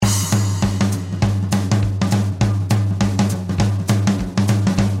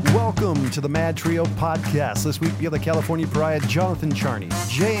to the Mad Trio podcast. This week we have the California Pariah, Jonathan Charney,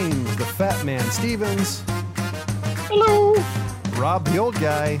 James, the Fat Man Stevens. Hello. Rob, the old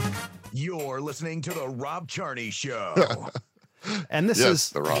guy. You're listening to the Rob Charney Show. And this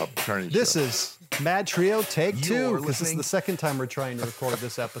is the Rob Charney Show. This is Mad Trio Take Two. You're This is listening- the second time we're trying to record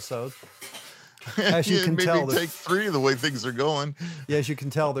this episode. As you Yeah, can maybe tell, take three the way things are going. Yeah, as you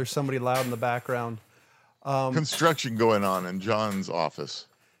can tell, there's somebody loud in the background. Construction going on in John's office.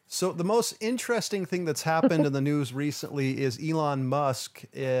 So the most interesting thing that's happened in the news recently is Elon Musk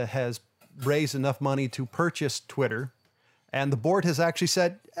has raised enough money to purchase Twitter, and the board has actually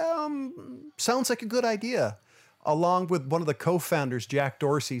said, sounds like a good idea, along with one of the co-founders, Jack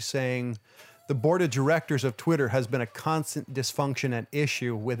Dorsey, saying the board of directors of Twitter has been a constant dysfunction and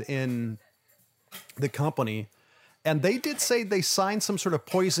issue within the company. And they did say they signed some sort of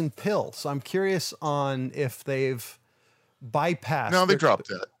poison pill. So I'm curious on if they've bypassed. No, they dropped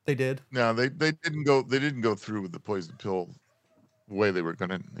that. They did. No, they didn't go through with the poison pill the way they were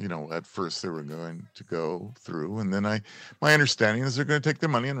going to, at first they were going to go through. And then my understanding is they're going to take their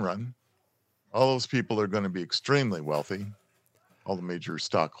money and run. All those people are going to be extremely wealthy, all the major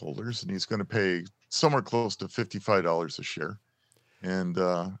stockholders, and he's going to pay somewhere close to $55 a share and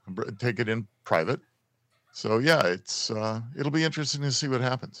take it in private. So yeah, it'll be interesting to see what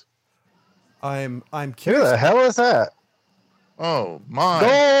happens. I'm Who curious. the hell is that? Oh my!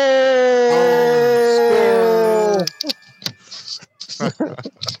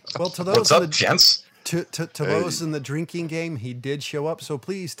 Well, to those What's in up, the, gents? to those in the drinking game, he did show up. So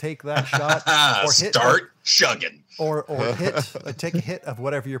please take that shot or hit Start chugging. or hit take a hit of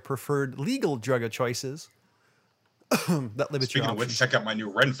whatever your preferred legal drug of choice is. That limits your Speaking of which, options. check out my new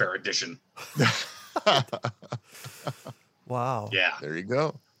Ren Fair edition. Wow. Yeah. There you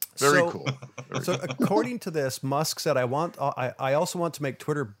go. Very So- cool. So according to this, Musk said, I also want to make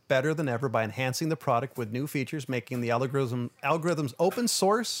Twitter better than ever by enhancing the product with new features, making the algorithms open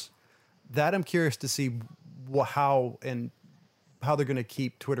source. That I'm curious to see how they're going to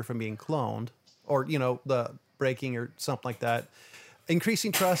keep Twitter from being cloned or, the breaking or something like that.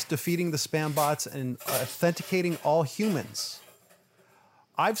 Increasing trust, defeating the spam bots, and authenticating all humans.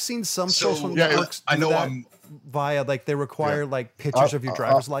 I've seen some So, social yeah, networks I do know that I'm- via they require pictures of your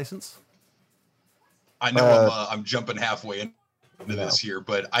driver's license. I know I'm jumping halfway into this here,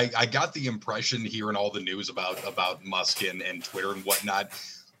 but I got the impression hearing all the news about Musk and Twitter and whatnot.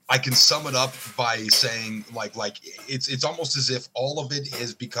 I can sum it up by saying like it's almost as if all of it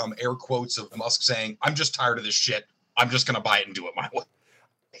has become air quotes of Musk saying, "I'm just tired of this shit. I'm just gonna buy it and do it my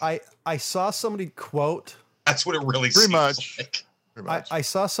way." I saw somebody quote. That's what it really Pretty seems much. like. Pretty much. I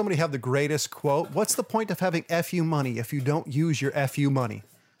saw somebody have the greatest quote. What's the point of having FU money if you don't use your FU money?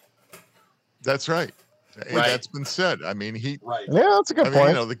 That's right. Right. That's been said. I mean, Right. Yeah, that's a good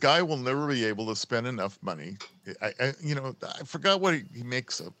point. the guy will never be able to spend enough money. I forgot what he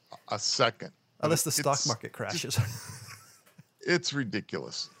makes a second. Unless the stock It's- market crashes. It's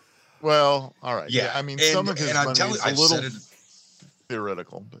ridiculous. Well, all right. Yeah, I mean, and- some of his and I'm money telling is you, a I've little said it-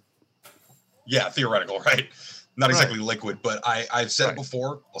 theoretical, but Yeah, theoretical, right? Not Right. exactly liquid, but I've said Right. it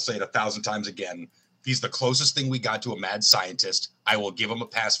before. I'll say it 1,000 times again. He's the closest thing we got to a mad scientist. I will give him a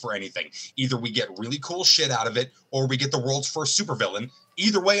pass for anything. Either we get really cool shit out of it, or we get the world's first supervillain.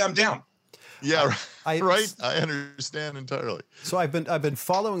 Either way, I'm down. yeah, I- right. I understand entirely. So I've been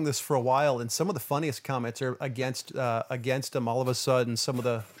following this for a while, and some of the funniest comments are against him. All of a sudden, some of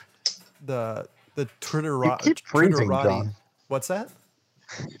the Twitter You keep freezing, Twitterati- John. What's that?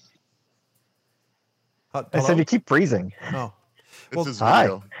 I Hello? said you keep freezing. Oh. It's Well, his hi.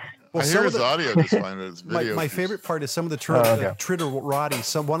 video. Well, I some hear of his the- audio just fine, but his video. My favorite part is some of the okay.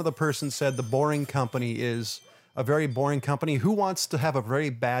 Twitterati. One of the persons said the boring company is a very boring company. Who wants to have a very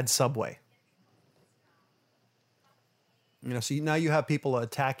bad subway? So now you have people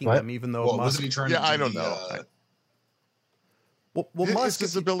attacking What? them, even though Well, Musk. wasn't he trying Yeah, to do I don't the, know. Well, It's Musk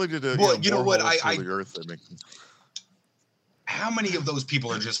his ability to. Well, you know what, borehole I- through the earth. That makes how many of those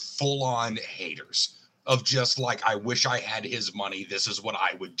people are just full-on haters of just like, I wish I had his money. This is what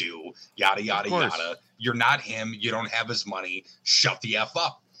I would do. Yada, yada, course. yada. You're not him. You don't have his money. Shut the F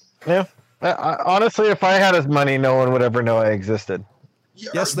up. Yeah. Honestly, if I had his money, no one would ever know I existed.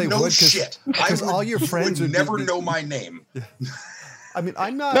 Yes, they no would, 'cause- shit. because all your friends would never be- know my name. I mean,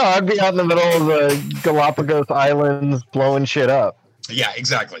 I'm not. No, I'd be out in the middle of the Galapagos Islands blowing shit up. Yeah,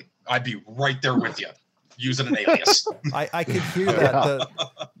 exactly. I'd be right there with you, using an alias. I could hear that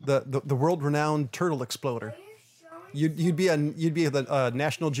the world renowned turtle exploder. You'd be the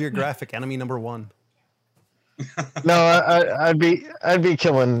National Geographic enemy number one. No, I'd be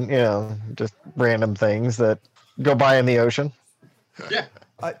killing, just random things that go by in the ocean. Yeah.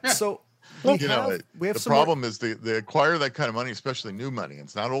 So we You know, have the some more- problem is they acquire that kind of money, especially new money.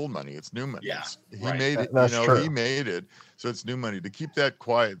 It's not old money; it's new money. Yeah, He right. made it. That's true. He made it, so it's new money. To keep that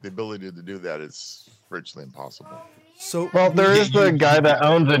quiet, the ability to do that is virtually impossible. So Well, there is the guy that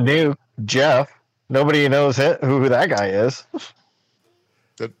owns a nuke, Jeff. Nobody knows who that guy is.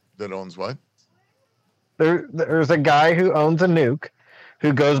 That owns what? There's a guy who owns a nuke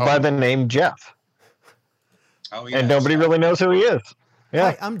who goes by the name Jeff. Oh, yeah. And nobody really knows who he is.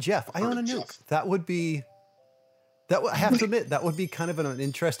 Yeah. Hi, I'm Jeff. I own a nuke. Jeff. That would be. I have to admit, that would be kind of an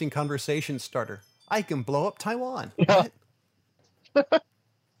interesting conversation starter. I can blow up Taiwan. Yeah. What?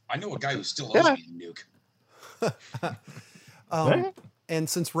 I know a guy who still owes me a nuke. And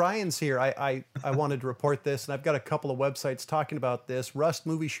since Ryan's here, I wanted to report this, and I've got a couple of websites talking about this. Rust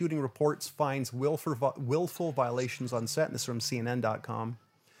movie shooting reports finds willful violations on set. This is from CNN.com.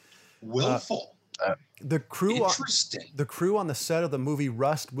 Willful. The crew Interesting. The crew on the set of the movie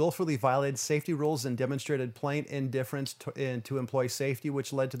Rust willfully violated safety rules and demonstrated plain indifference to employee safety,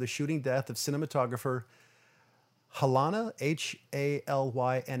 which led to the shooting death of cinematographer Halyna,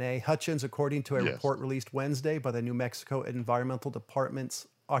 Halyna Hutchins, according to a report released Wednesday by the New Mexico Environmental Department's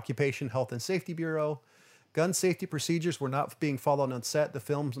Occupation Health and Safety Bureau. Gun safety procedures were not being followed on set. The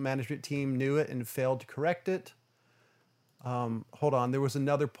film's management team knew it and failed to correct it. Hold on, there was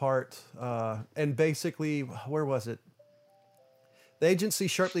another part, and basically, where was it? The agency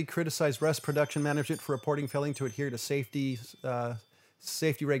sharply criticized Rust production management for reporting failing to adhere to safety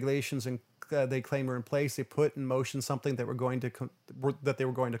regulations, and they claim were in place. They put in motion something that they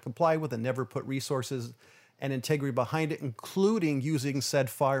were going to comply with, and never put resources and integrity behind it, including using said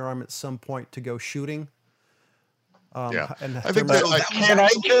firearm at some point to go shooting. And I think Can I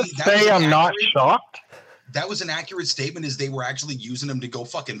just say I'm not shocked? That was an accurate statement. Is they were actually using them to go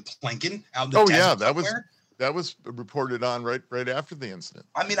fucking planking out in the Oh desert yeah, somewhere? that was reported on right after the incident.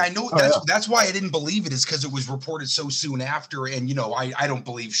 I mean, I know that's why I didn't believe it, is because it was reported so soon after, and I don't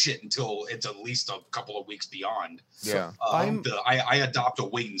believe shit until it's at least a couple of weeks beyond. Yeah, I adopt a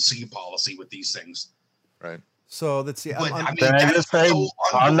wait and see policy with these things. right. So let's see. But, Can I just say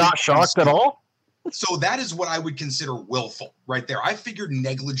I'm not shocked at all? So that is what I would consider willful right there. I figured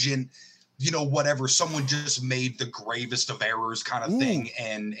negligent, whatever, someone just made the gravest of errors kind of thing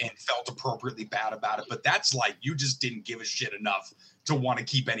and felt appropriately bad about it. But that's like, you just didn't give a shit enough to want to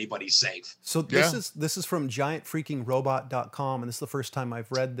keep anybody safe. So this is from giantfreakingrobot.com, and this is the first time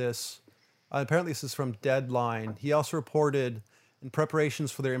I've read this. Apparently this is from Deadline. He also reported in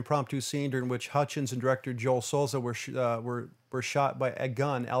preparations for their impromptu scene during which Hutchins and director Joel Souza were shot by a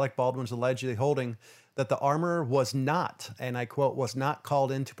gun Alec Baldwin was allegedly holding, that the armorer was not, and I quote, was not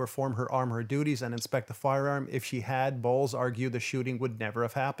called in to perform her armor duties and inspect the firearm. If she had, Bowles argued the shooting would never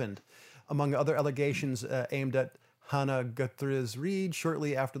have happened. Among other allegations aimed at Hannah Gutierrez-Reed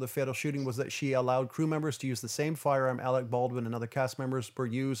shortly after the fatal shooting was that she allowed crew members to use the same firearm Alec Baldwin and other cast members were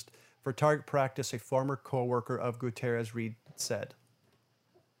used for target practice, a former co-worker of Gutierrez-Reed said.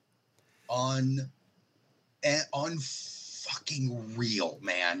 Unfucking real,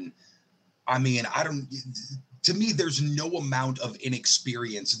 man. I mean, to me, there's no amount of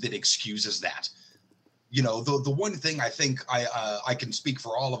inexperience that excuses that. The one thing I think I can speak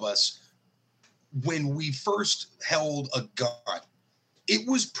for all of us, when we first held a gun, it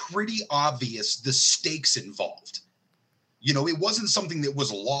was pretty obvious the stakes involved. It wasn't something that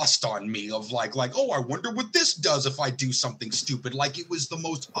was lost on me of like, oh, I wonder what this does if I do something stupid. Like, it was the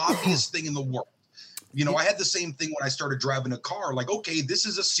most obvious thing in the world. I had the same thing when I started driving a car. Like, okay, this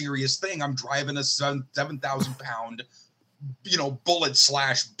is a serious thing. I'm driving a 7,000 pound,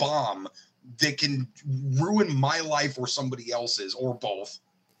 bullet/bomb that can ruin my life or somebody else's or both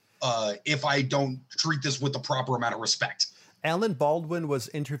if I don't treat this with the proper amount of respect. Alan Baldwin was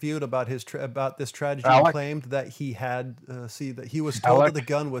interviewed about about this tragedy Alec? and claimed that he had that he was told that the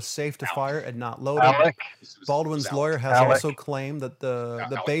gun was safe to fire and not loaded. Alec? Baldwin's lawyer has also claimed that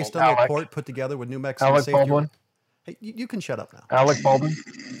that based on the report put together with New Mexico Alec Safety. Baldwin? Hey, you can shut up now. Alec Baldwin?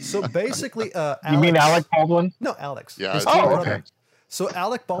 So basically, You mean Alec Baldwin? No, Alex. Yeah, His it's twin Alex. brother. So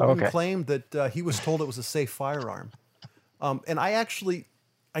Alec Baldwin Okay. claimed that he was told it was a safe firearm, and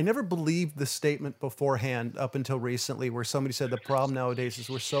I never believed the statement beforehand up until recently, where somebody said the problem nowadays is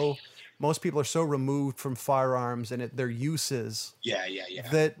most people are so removed from firearms and their uses. Yeah.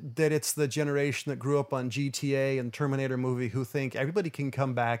 That it's the generation that grew up on GTA and Terminator movie who think everybody can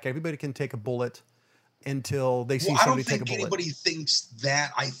come back, everybody can take a bullet until they see somebody take a bullet. I don't think anybody thinks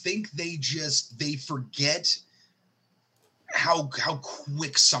that. I think they forget how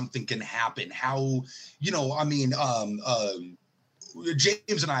quick something can happen. How,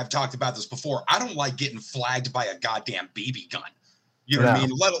 James and I have talked about this before. I don't like getting flagged by a goddamn BB gun. You know what I Yeah.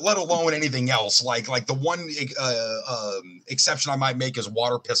 mean? Let alone anything else. Like the one exception I might make is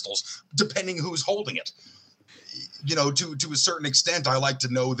water pistols, depending who's holding it. You know, to a certain extent, I like to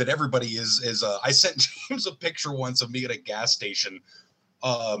know that everybody is. I sent James a picture once of me at a gas station,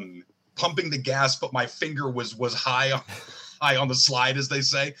 pumping the gas, but my finger was high on the slide, as they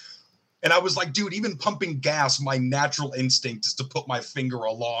say. And I was like, dude, even pumping gas, my natural instinct is to put my finger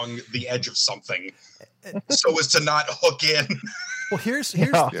along the edge of something so as to not hook in. Well, here's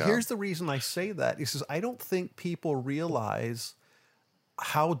the reason I say that. He says, I don't think people realize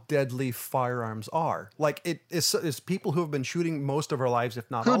how deadly firearms are. Like it is people who have been shooting most of our lives, if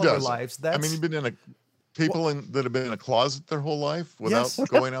not all of our lives. I mean, you've been in that have been in a closet their whole life without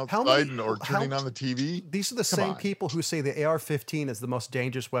going outside or turning on the TV. These are the same people who say the AR-15 is the most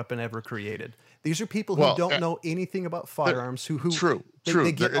dangerous weapon ever created. These are people who don't know anything about firearms.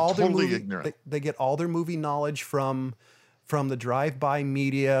 They get all their ignorant. They get all their movie knowledge from the drive-by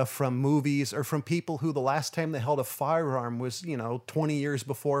media, from movies, or from people who the last time they held a firearm was 20 years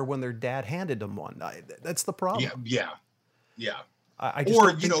before when their dad handed them one. That's the problem. Yeah. I just or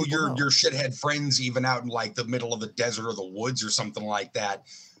your shithead friends even out in like the middle of the desert or the woods or something like that.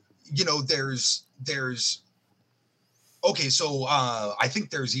 There's okay, so I think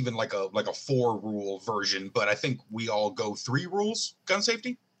there's even like a 4-rule version, but I think we all go 3 rules gun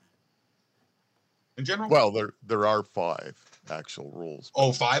safety in general. Well, there are 5 actual rules.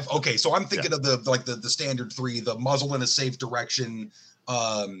 Oh, 5. Okay, so I'm thinking of the standard 3: the muzzle in a safe direction.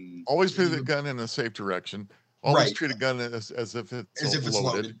 Always put the gun in a safe direction. Always treat a gun as if it's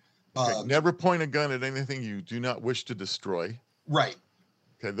loaded. Okay, never point a gun at anything you do not wish to destroy. Right.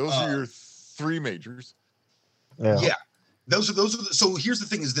 Okay, those are your 3 majors. Yeah. Those are so here's the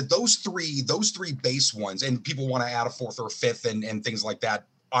thing is that those three base ones, and people want to add a 4th or 5th and things like that.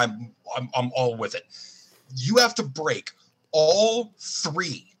 I'm all with it. You have to break all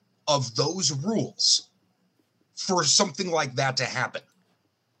 3 of those rules for something like that to happen.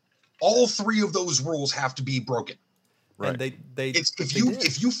 All 3 of those rules have to be broken. Right. And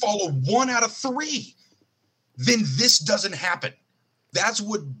if you follow 1 out of 3, then this doesn't happen. That's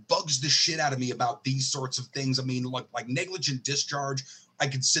what bugs the shit out of me about these sorts of things. I mean, like negligent discharge, I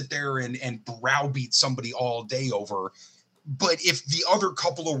could sit there and browbeat somebody all day over. But if the other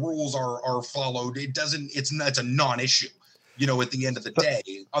couple of rules are followed, it's a non-issue. At the end of the day,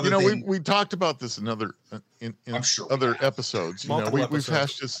 we talked about this in other episodes. We've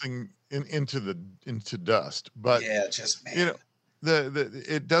hashed this thing into dust, but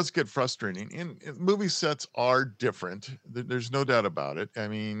it does get frustrating. And movie sets are different. There's no doubt about it. I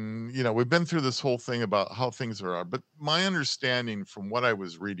mean, we've been through this whole thing about how things are, but my understanding from what I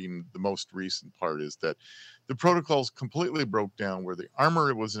was reading, the most recent part is that the protocols completely broke down where the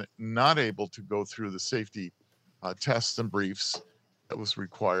armorer was not able to go through the safety tests and briefs that was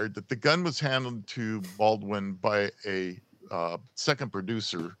required, that the gun was handed to Baldwin by a second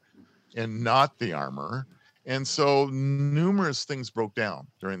producer and not the armorer. And so numerous things broke down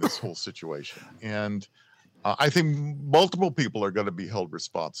during this whole situation. And I think multiple people are going to be held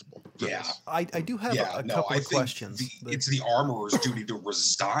responsible. I do have a couple of questions. It's the armorer's duty to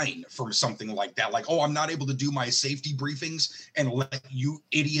resign from something like that. Like, I'm not able to do my safety briefings and let you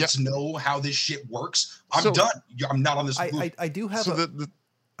idiots know how this shit works. I'm done. I'm not on this. I do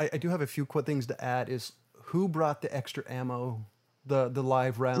have a few quick things to add. Is who brought the extra ammo? The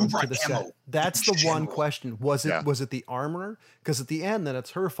live rounds to the set. That's the one question. Was it the armorer? Because at the end, then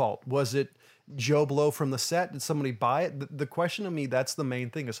it's her fault. Was it Joe Blow from the set? Did somebody buy it? The question to me, that's the main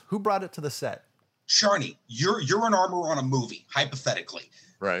thing, is who brought it to the set? Sharni, you're an armorer on a movie, hypothetically.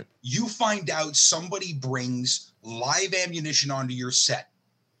 Right. You find out somebody brings live ammunition onto your set.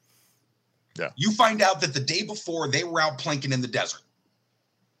 Yeah. You find out that the day before they were out planking in the desert.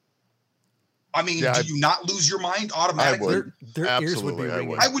 I mean, do you not lose your mind automatically? Their ears would be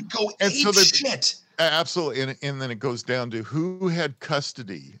ringing. I would go shit. Absolutely. And then it goes down to who had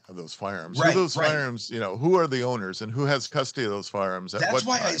custody of those firearms. Firearms, who are the owners and who has custody of those firearms at what time? That's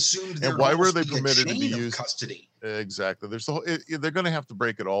why I assumed and why were they permitted to be used? Custody. Exactly. There's the whole, they're going to have to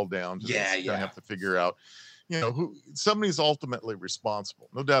break it all down. They're going to have to figure out, who somebody's ultimately responsible,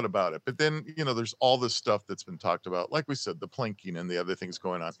 no doubt about it. But then, there's all this stuff that's been talked about, like we said, the planking and the other things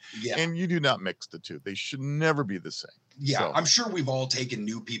going on. Yeah. And you do not mix the two. They should never be the same. Yeah. So. I'm sure we've all taken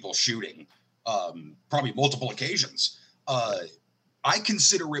new people shooting, probably multiple occasions. I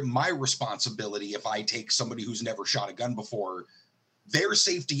consider it my responsibility if I take somebody who's never shot a gun before. Their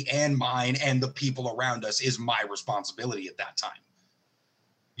safety and mine and the people around us is my responsibility at that time.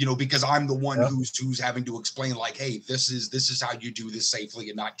 You know, because I'm the one who's having to explain, like, hey, this is how you do this safely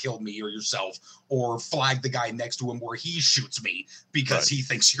and not kill me or yourself, or flag the guy next to him where he shoots me because he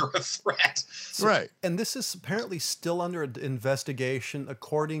thinks you're a threat. Right. And this is apparently still under investigation,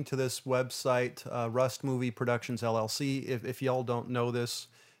 according to this website, Rust Movie Productions LLC. If y'all don't know this,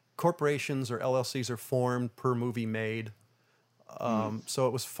 corporations or LLCs are formed per movie made. So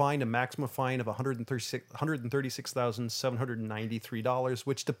it was fined a maximum fine of $136,793,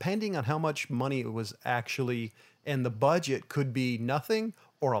 which, depending on how much money it was actually in the budget, could be nothing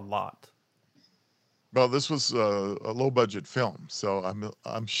or a lot. Well, this was a low budget film, so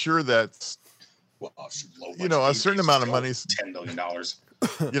I'm sure that's Well, low you know, a budget certain movies amount of go money, $10 million.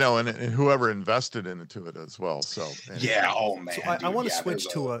 you know, and whoever invested into it as well. So Yeah. Oh man. So I want to switch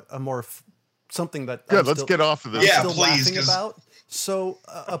to a more something that good. I'm Let's still- get off of this. I'm Yeah, still please, laughing 'cause- about. So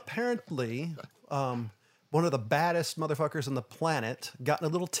apparently, one of the baddest motherfuckers on the planet got in a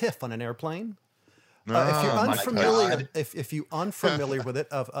little tiff on an airplane. If you're Oh, my unfamiliar, God. if you unfamiliar with it,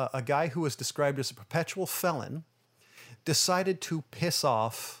 of a guy who was described as a perpetual felon, decided to piss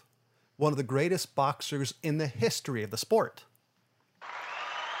off one of the greatest boxers in the history of the sport.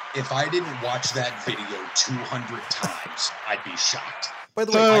 If I didn't watch that video 200 times, I'd be shocked. By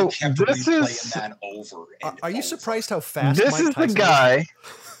the way, So- I kept this replaying is- that over and are you over. surprised how fast This Mike is the Tyson guy.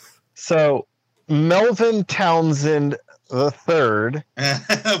 So Melvin Townsend III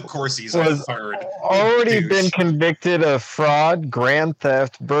Of course, he's Was a third. already douche. been convicted of fraud, grand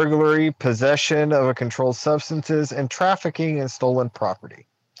theft, burglary, possession of a controlled substances, and trafficking in stolen property.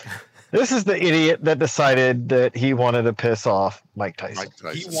 This is the idiot that decided that he wanted to piss off Mike Tyson.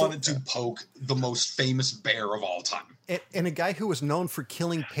 Mike He Tyson. wanted to poke the most famous bear of all time. and a guy who was known for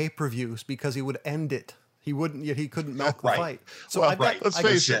killing pay-per-views because he would end it. He wouldn't, yet he couldn't milk the Right. fight. So Well, I bet, let's I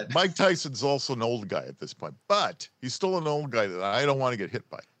face shit. it, Mike Tyson's also an old guy at this point, but he's still an old guy that I don't want to get hit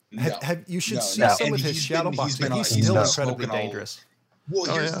by. you should No, see no. some And of his he's shadow been- boxing. He's he's still been incredibly smoking all- dangerous. Well,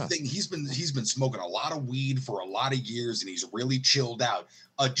 Oh, here's yeah. the thing. He's been smoking a lot of weed for a lot of years, and he's really chilled out.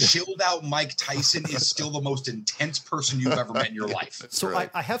 A chilled out Mike Tyson is still the most intense person you've ever met in your life. So right.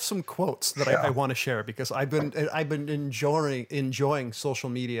 I have some quotes that I want to share because I've been enjoying social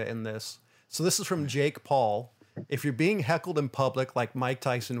media in this. So this is from Jake Paul. If you're being heckled in public like Mike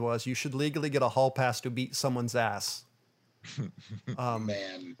Tyson was, you should legally get a hall pass to beat someone's ass.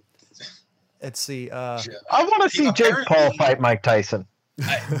 Man, Let's see. I want to see Jake Paul apparently- fight Mike Tyson.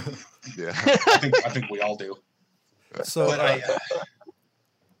 Yeah. I think we all do. So But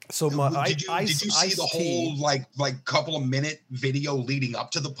my did you see the whole like couple of minute video leading up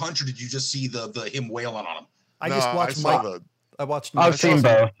to the punch, or did you just see the him wailing on him? I just No, watched saw Mike. I watched. I've Mike seen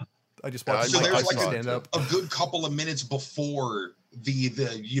Tyson- both. I just Yeah, watched So Mike there's Tyson like stand up. a good couple of minutes before the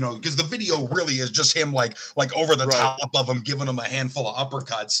because the video really is just him like over the Right. top of him, giving him a handful of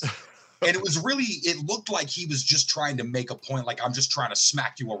uppercuts. And it looked like he was just trying to make a point, like, I'm just trying to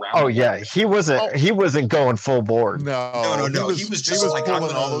smack you around. Oh yeah, he wasn't going full board. No, he was just like, I'm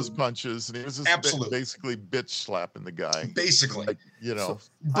pulling all gonna- those punches, and he was just Absolutely. basically bitch slapping the guy. Basically. Like, you know,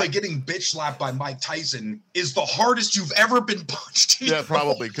 But getting bitch slapped by Mike Tyson is the hardest you've ever been punched. yeah,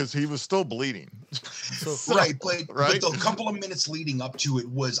 probably because he was still bleeding. Right, but Right? the couple of minutes leading up to it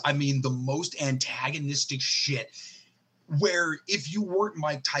was, I mean, the most antagonistic shit. Where if you weren't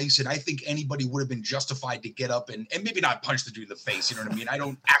Mike Tyson, I think anybody would have been justified to get up and maybe not punch the dude in the face. You know what I mean? I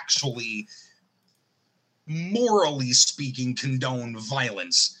don't actually, morally speaking, condone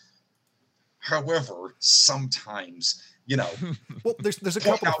violence. However, sometimes, you know, Well, there's a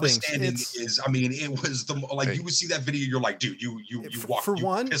point couple of things. notwithstanding It's, is, I mean, it was Hey. you would see that video, you're like, dude, you walked. for you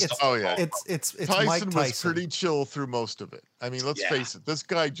one, pissed it's off. Oh, yeah. it's Tyson Mike was Tyson. pretty chill through most of it. I mean, let's Yeah. face it, this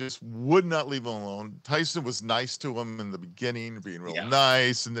guy just would not leave him alone. Tyson was nice to him in the beginning, being real Yeah.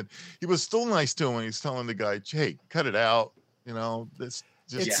 nice, and then he was still nice to him when he's telling the guy, "Hey, cut it out." You know, this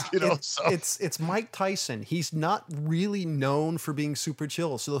just It's, you know. it's, So it's Mike Tyson. He's not really known for being super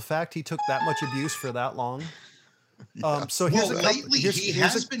chill. So the fact he took that much abuse for that long. So here's Well, a couple, lately here's, he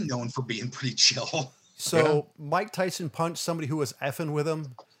here's has a, been known for being pretty chill. so Mike Tyson punched somebody who was effing with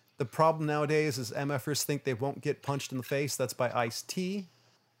him. The problem nowadays is MFers think they won't get punched in the face. That's by Ice-T.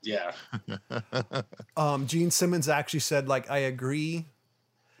 Yeah. Gene Simmons actually said, like, I agree.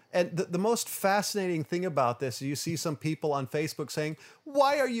 And the most fascinating thing about this is you see some people on Facebook saying,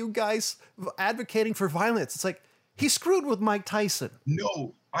 why are you guys advocating for violence? It's like, he screwed with Mike Tyson.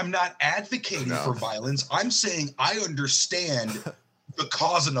 No, I'm not advocating for violence. I'm saying I understand the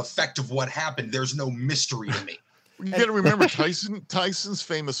cause and effect of what happened. There's no mystery to me. You got to remember Tyson's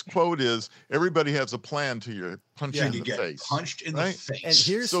famous quote is, "Everybody has a plan till you punch you in the face." Punched in the face.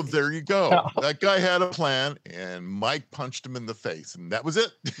 And so there you go. That guy had a plan, and Mike punched him in the face, and that was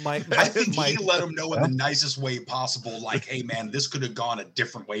it. I think he let him know in the nicest way possible, like, "Hey, man, this could have gone a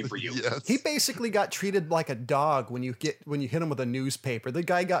different way for you." Yes. He basically got treated like a dog when you hit him with a newspaper. The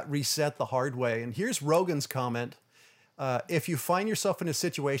guy got reset the hard way. And here's Rogan's comment. If you find yourself in a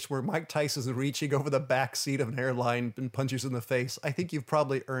situation where Mike Tyson is reaching over the back seat of an airline and punches you in the face, I think you've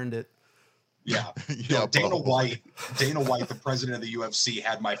probably earned it. Yeah. Dana White, the president of the UFC,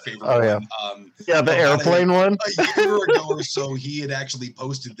 had my favorite one. The airplane one. A year ago or so, he had actually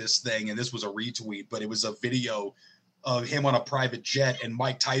posted this thing, and this was a retweet, but it was a video of him on a private jet, and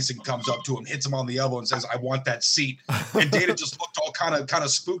Mike Tyson comes up to him, hits him on the elbow, and says, "I want that seat." And Dana just looked all kind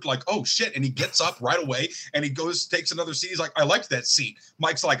of spooked, like, "Oh shit!" And he gets up right away, and he goes, takes another seat. He's like, "I liked that seat."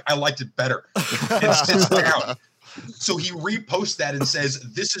 Mike's like, "I liked it better," and sits down. So he reposts that and says,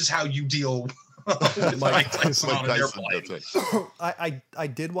 "This is how you deal with Mike Tyson on an airplane." I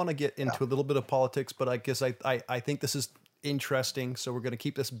did want to get into a little bit of politics, but I guess I think this is interesting, so we're going to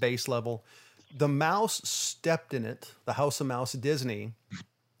keep this base level. The mouse stepped in it. The House of Mouse, Disney,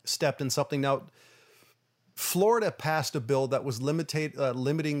 stepped in something. Now, Florida passed a bill that was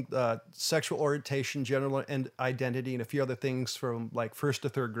limiting sexual orientation, gender and identity, and a few other things from like 1st to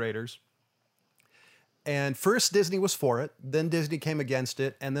 3rd graders. And first Disney was for it, then Disney came against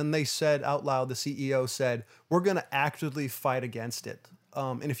it, and then they said out loud, the CEO said, "We're going to actively fight against it."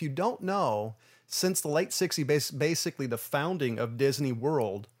 And if you don't know, since the late 60s, basically the founding of Disney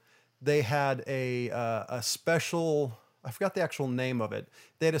World, they had a special, I forgot the actual name of it.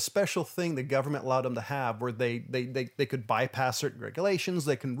 They had a special thing the government allowed them to have where they could bypass certain regulations,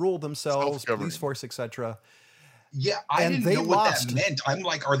 they can rule themselves, police force, etc. Yeah, I didn't know what that meant. I'm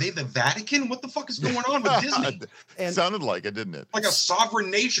like, are they the Vatican? What the fuck is going on with Disney? It sounded like it, didn't it? Like a sovereign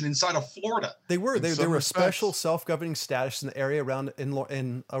nation inside of Florida. They were a special self-governing status in the area around in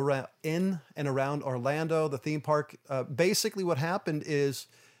and around Orlando, the theme park. Basically, what happened is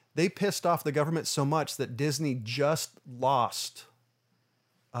they pissed off the government so much that Disney just lost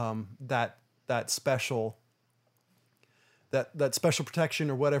that special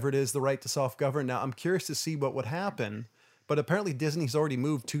protection or whatever it is, the right to self-govern. Now, I'm curious to see what would happen, but apparently Disney's already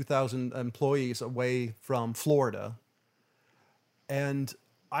moved 2,000 employees away from Florida. And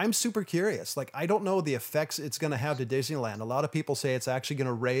I'm super curious. Like, I don't know the effects it's going to have to Disneyland. A lot of people say it's actually going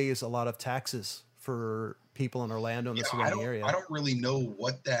to raise a lot of taxes for people in Orlando and the surrounding area. I don't really know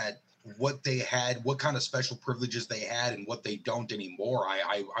what they had, what kind of special privileges they had and what they don't anymore.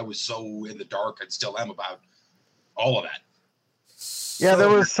 I was so in the dark and still am about all of that. Yeah, there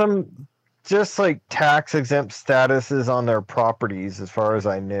was some just like tax exempt statuses on their properties as far as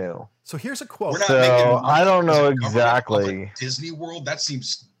I knew. So here's a quote. So I don't know exactly. Disney World, that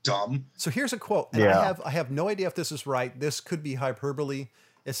seems dumb. So here's a quote. And I have no idea if this is right. This could be hyperbole.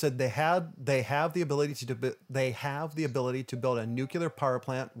 It said they have the ability to build a nuclear power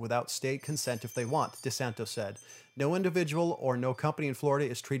plant without state consent if they want, DeSantis said. No individual or no company in Florida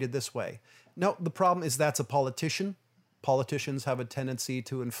is treated this way. No, the problem is that's a politician. Politicians have a tendency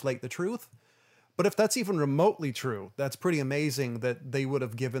to inflate the truth. But if that's even remotely true, that's pretty amazing that they would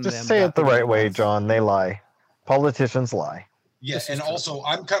have given them. Just say it the right way, John. They lie. Politicians lie. Yeah, and also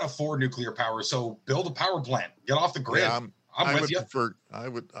I'm kind of for nuclear power, so build a power plant. Get off the grid. Yeah, I'm with you.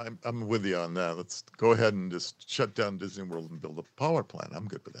 I'm with you on that. Let's go ahead and just shut down Disney World and build a power plant. I'm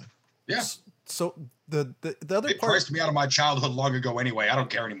good with that. Yeah. So the other it part priced me out of my childhood long ago anyway. I don't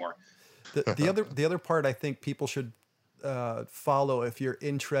care anymore. The other part I think people should follow if you're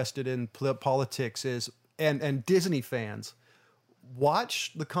interested in politics is and Disney fans,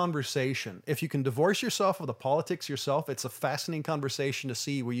 watch the conversation. If you can divorce yourself of the politics yourself, it's a fascinating conversation to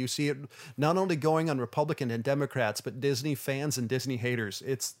see where you see it not only going on Republican and Democrats, but Disney fans and Disney haters.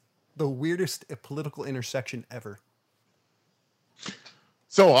 It's the weirdest political intersection ever.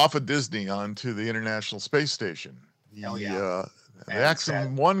 So off of Disney onto the International Space Station. Hell yeah. The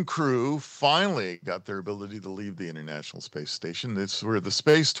Axiom 1 crew finally got their ability to leave the International Space Station. This were the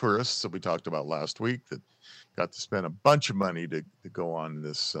space tourists that we talked about last week that got to spend a bunch of money to go on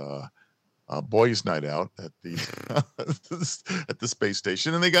this boys' night out at the at the space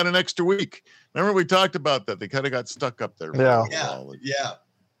station, and they got an extra week. Remember we talked about that? They kind of got stuck up there. Yeah.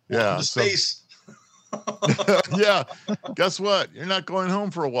 Space. Yeah. Guess what? You're not going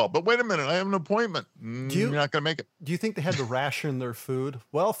home for a while. But wait a minute, I have an appointment. You're not going to make it. Do you think they had to ration their food?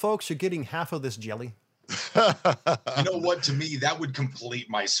 Well, folks, you're getting half of this jelly. You know what? To me, that would complete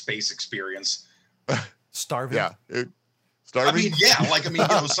my space experience. Starving. Yeah. Starving. I mean,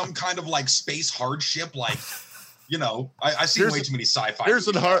 some kind of like space hardship, like, You know, I've seen way too many sci-fi. Here's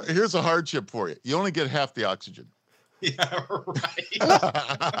a hardship for you. You only get half the oxygen. Yeah,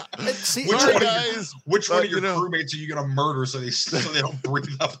 right. See, which one of your crewmates are you going to murder so they don't breathe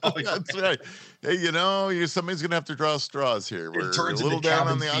up? That's right. Hey, somebody's going to have to draw straws here. We're a little down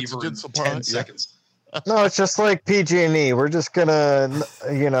on the oxygen supply. 10 seconds. No, it's just like PG&E. We're just gonna,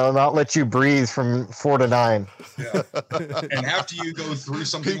 not let you breathe from 4 to 9. Yeah. And after you go through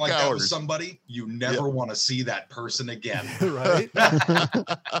something Peak like that with hours. somebody, you never want to see that person again. Right.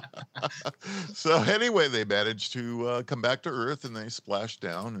 So anyway, they managed to come back to Earth, and they splashed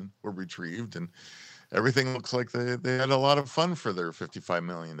down and were retrieved, and everything looks like they had a lot of fun for their $55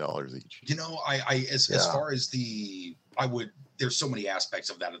 million each. As far as there's so many aspects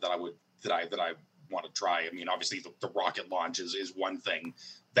of that I want to try. I mean, obviously the rocket launch is one thing,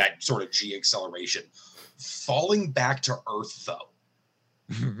 that sort of G acceleration. Falling back to Earth, though,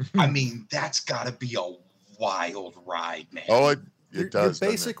 I mean, that's got to be a wild ride, man. Oh, it does.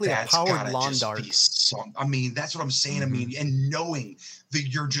 You're basically a powered lawn dart. I mean, that's what I'm saying. Mm-hmm. I mean, and knowing that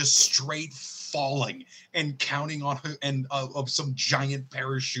you're just straight falling and counting on of some giant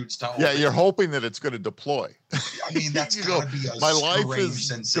parachutes to open. Yeah, you're hoping that it's going to deploy. I mean, that's got to be a my life is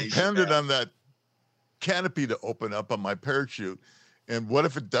sensation, dependent on that canopy to open up on my parachute, and what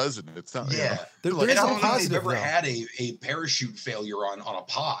if it doesn't? It's not. Yeah, I don't think they've ever had a parachute failure on a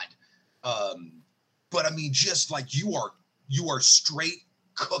pod, but I mean, just like you are straight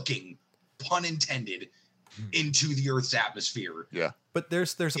cooking, pun intended, into the Earth's atmosphere. Yeah, but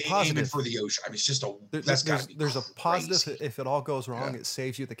there's a positive aiming for the ocean. I mean, it's just there's a positive. If it all goes wrong, it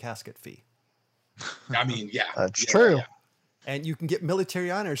saves you the casket fee. I mean, yeah, that's true. Yeah. And you can get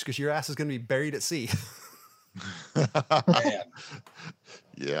military honors because your ass is going to be buried at sea. Man.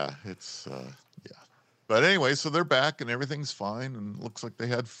 Yeah, it's yeah. But anyway, so they're back and everything's fine, and looks like they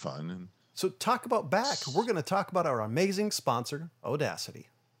had fun. And so talk about back. We're going to talk about our amazing sponsor, Audacity.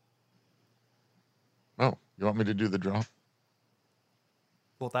 Oh, you want me to do the drop?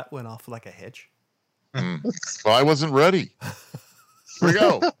 Well, that went off like a hitch. Well, I wasn't ready. Here we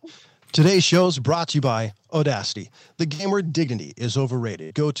go. Today's show is brought to you by Audacity. The game where dignity is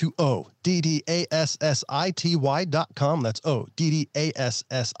overrated. Go to ODDASSITY.com. That's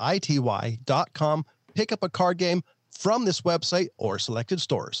ODDASSITY.com. Pick up a card game from this website or selected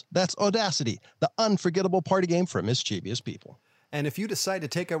stores. That's Audacity, the unforgettable party game for mischievous people. And if you decide to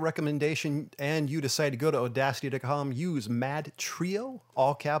take a recommendation and you decide to go to Audacity.com, use Mad Trio,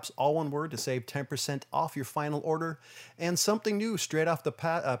 all caps, all one word, to save 10% off your final order. And something new straight off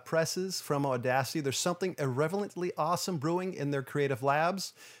the presses from Audacity. There's something irrelevantly awesome brewing in their creative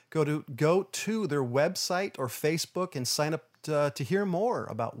labs. Go to their website or Facebook and sign up to hear more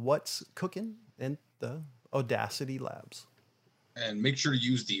about what's cooking in the Audacity labs. And make sure to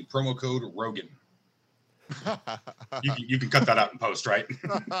use the promo code Rogan. You can cut that out in post, right?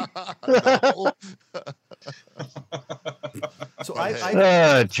 So I've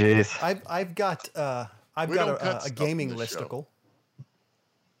got a gaming listicle.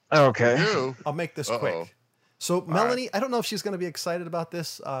 Okay. I'll make this quick. So Melanie, I don't know if she's going to be excited about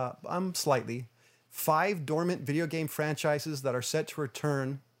this. I'm slightly. 5 dormant video game franchises that are set to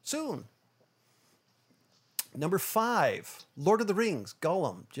return soon. Number 5, Lord of the Rings,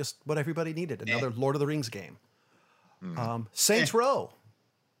 Gollum, just what everybody needed. Another Lord of the Rings game. Saints Row.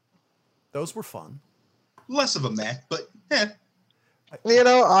 Those were fun. Less of a meh, but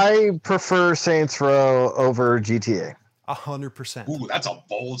I prefer Saints Row over GTA. 100%. Ooh, that's a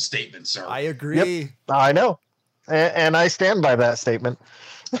bold statement, sir. I agree. Yep, I know. And I stand by that statement.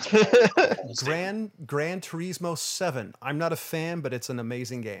 Gran Turismo 7. I'm not a fan, but it's an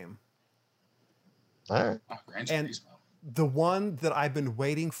amazing game. All right. And the one that I've been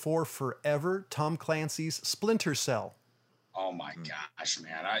waiting for forever, Tom Clancy's Splinter Cell. Oh my gosh,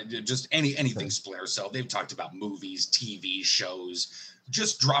 man! Just anything Splinter Cell. They've talked about movies, TV shows.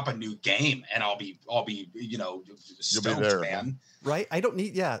 Just drop a new game, and I'll be stoked, there, man. Right? I don't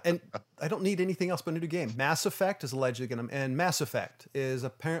need anything else but a new game. Mass Effect is allegedly going to, and Mass Effect is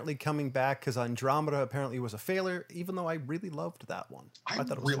apparently coming back because Andromeda apparently was a failure, even though I really loved that one. I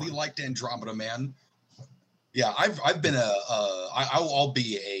thought it was really fun. liked Andromeda, man. Yeah, I've been I'll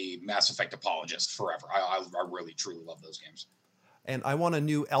be a Mass Effect apologist forever. I really truly love those games. And I want a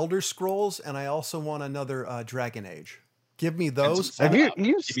new Elder Scrolls, and I also want another Dragon Age. Give me those. Have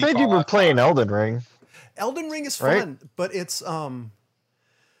you said you were playing Elden Ring? Elden Ring is fun, but it's kind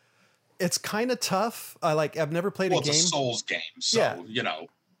of tough. I've never played a game. It's a Souls game, so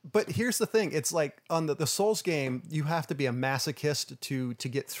But here's the thing: it's like on the Souls game, you have to be a masochist to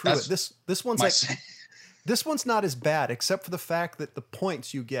get through it. This one's like This one's not as bad, except for the fact that the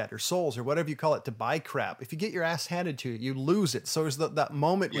points you get, or souls, or whatever you call it, to buy crap, if you get your ass handed to you, you lose it. So there's that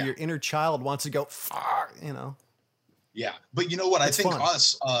moment where your inner child wants to go, you know. Yeah, but you know what? I think fun.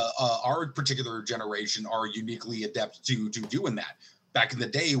 us, our particular generation, are uniquely adept to doing that. Back in the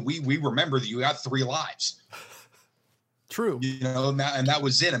day, we remember that you got 3 lives. True. You know, and that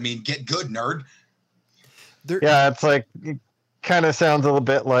was it. I mean, get good, nerd. Yeah, it's like it kind of sounds a little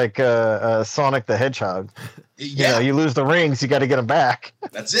bit like Sonic the Hedgehog. Yeah, You know, you lose the rings, you got to get them back.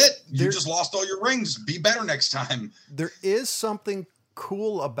 that's it. You just lost all your rings. Be better next time. There is something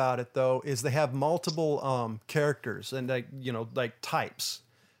cool about it, though, is they have multiple characters and like types,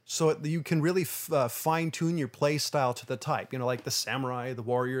 so you can really fine tune your play style to the type. You know, like the samurai, the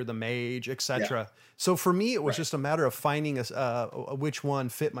warrior, the mage, etc. Yeah. So for me, it was just a matter of finding which one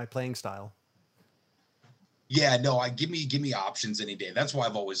fit my playing style. Yeah, no, give me options any day. That's why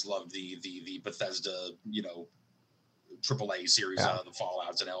I've always loved the Bethesda, AAA series, the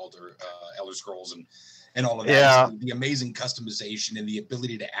Fallouts and Elder Scrolls and all of that. Yeah. The amazing customization and the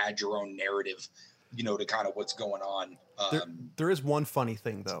ability to add your own narrative, to kind of what's going on. There is one funny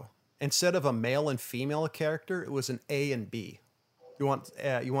thing, though. Instead of a male and female character, it was an A and B. You want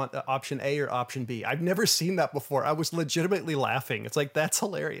option A or option B? I've never seen that before. I was legitimately laughing. It's like, that's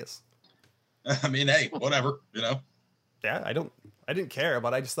hilarious. I mean, hey, whatever, Yeah, I didn't care,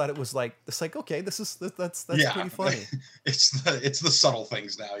 but I just thought it was like, okay, that's pretty funny. It's the subtle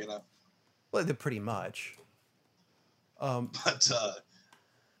things now, Well, they're pretty much. But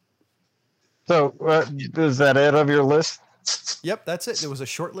So, is that it of your list? Yep, that's it. There was a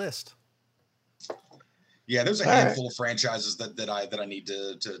short list. yeah, there's a All right. handful of franchises that I need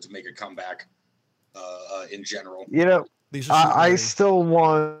to make a comeback in general. You know, These are I still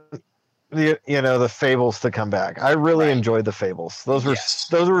want the Fables to come back. I really Right. enjoyed the Fables. Those were Yes.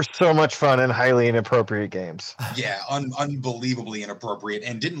 so much fun and highly inappropriate games. Yeah, unbelievably inappropriate,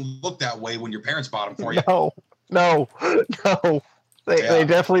 and didn't look that way when your parents bought them for you. No. They Yeah.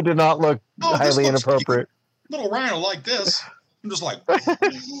 definitely did not look Oh, this highly looks inappropriate. Little Ryan will like this. I'm just like,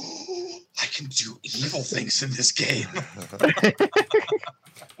 I can do evil things in this game.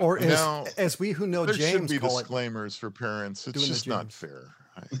 Or Now, as we who know There should James be call it. disclaimers for parents. It's doing the just not James. fair.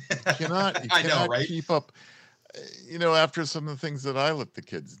 You cannot I know, right? keep up. After some of the things that I let the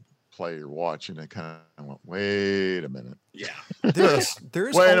kids play or watch, and I kind of went, wait a minute. Yeah, There's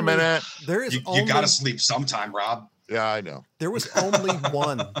Wait a minute. There is you only got to sleep sometime, Rob. Yeah, I know. There was only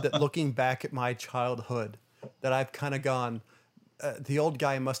one that, looking back at my childhood, that I've kind of gone, the old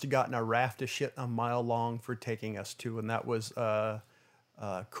guy must have gotten a raft of shit a mile long for taking us to, and that was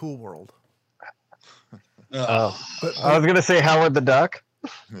Cool World. Ugh. But I was gonna say Howard the Duck.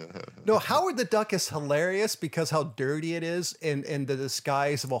 no, Howard the Duck is hilarious because how dirty it is in the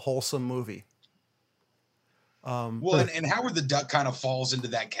disguise of a wholesome movie. Well, and Howard the Duck kind of falls into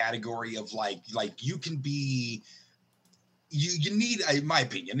that category of like you can be. You need, in my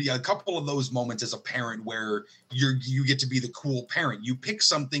opinion, a couple of those moments as a parent where you get to be the cool parent. You pick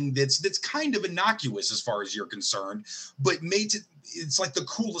something that's kind of innocuous as far as you're concerned, but it's like the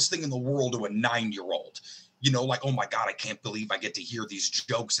coolest thing in the world to a 9-year-old. Like, oh my God, I can't believe I get to hear these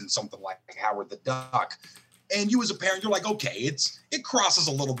jokes in something like Howard the Duck. And you as a parent, you're like, okay, it crosses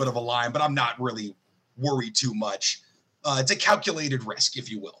a little bit of a line, but I'm not really worried too much. It's a calculated risk, if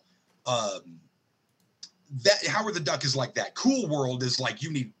you will. That Howard the Duck is like that. Cool World is like you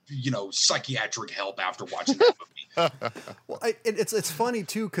need, psychiatric help after watching that movie. Well, it's funny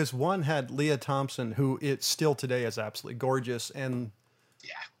too because one had Leah Thompson, who it still today is absolutely gorgeous, and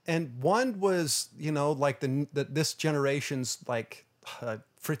one was like this generation's like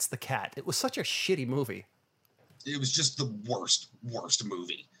Fritz the Cat. It was such a shitty movie. It was just the worst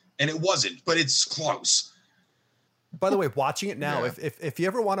movie, and it wasn't, but it's close. By the way, watching it now, Yeah. if you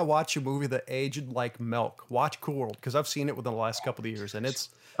ever want to watch a movie that aged like milk, watch Cool World, because I've seen it within the last couple of years, and it's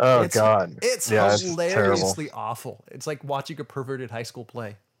God, it's yeah, it's hilariously awful. It's like watching a perverted high school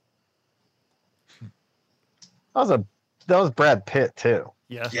play. that was Brad Pitt too.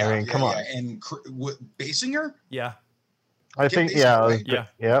 Yeah, Yeah, I mean, come on. Yeah. And what, Basinger? yeah. I think Basinger, right? Yeah.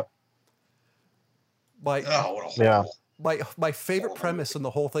 Yep. My Oh, what a Yeah. horrible. my favorite premise in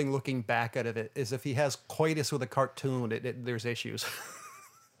the whole thing, looking back at it, is if he has coitus with a cartoon, there's issues.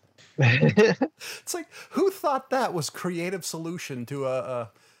 It's like, who thought that was creative solution to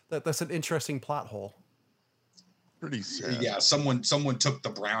that's an interesting plot hole. Pretty sad. Yeah, someone took the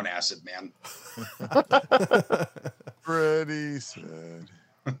brown acid, man. Pretty sad.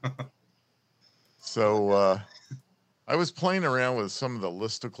 So I was playing around with some of the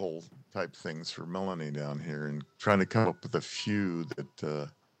listicle type things for Melanie down here and trying to come up with a few that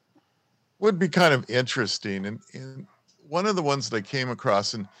would be kind of interesting, and one of the ones that I came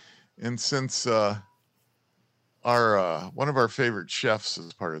across, and since our one of our favorite chefs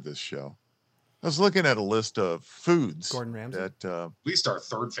is part of this show, I was looking at a list of foods. Gordon Ramsay. That At least our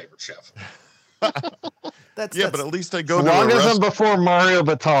third favorite chef. That's but at least I go As to a long as I'm restaurant. before Mario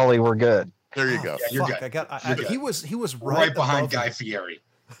Batali, we're good. There you go. Yeah, you're fuck, good. I You're he good. was Right behind above Guy me. Fieri.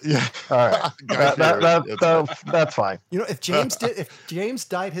 Yeah. All right. Guy Fieri, That's fine. You know, if James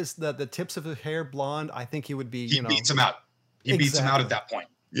dyed the tips of his hair blonde, I think he would be. He beats him out. He beats him out at that point.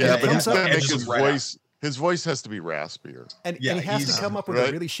 Yeah, It but comes he's up- got to make edges his him right out. voice. His voice has to be raspier. and Yeah, he has he's- to come up with right.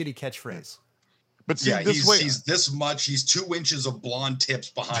 a really shitty catchphrase. But see, Yeah, this way, he's this much. He's 2 inches of blonde tips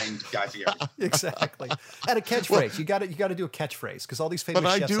behind Guy Fieri. Exactly. And a catchphrase. You got to do a catchphrase because all these famous but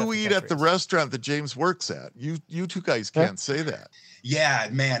I chefs do have eat at the catchphrases. restaurant that James works at. You two guys can't say that. Yeah,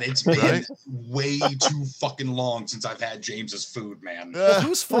 man, it's been Right? way too fucking long since I've had James's food, man. Well,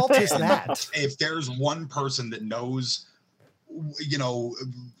 whose fault is that? If there's one person that knows, you know,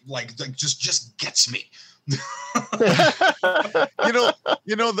 like just gets me. The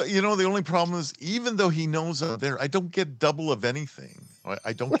only problem is, even though he knows I'm there, I don't get double of anything.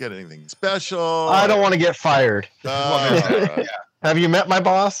 I don't get anything special. I don't want to get fired. Uh, Have you met my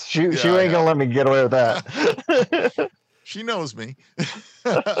boss? She ain't gonna let me get away with that. She knows me.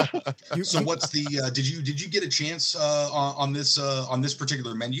 So what's the? Did you get a chance on this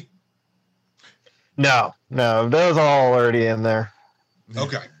particular menu? No, those are all already in there.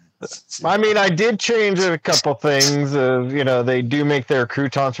 Okay. I mean, I did change a couple things. They do make their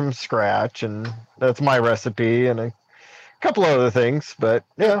croutons from scratch, and that's my recipe, and a couple other things. But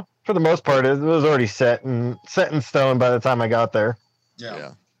yeah, for the most part, it was already set in stone by the time I got there.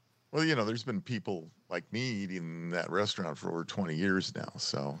 Yeah. Well, there's been people like me eating in that restaurant for over 20 years now,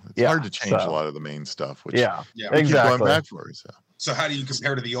 so it's Yeah, hard to change so- a lot of the main stuff. Which Yeah, Yeah. we keep exactly. going back for. So. So how do you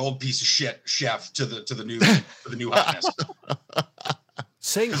compare to the old piece of shit chef to the new hotness?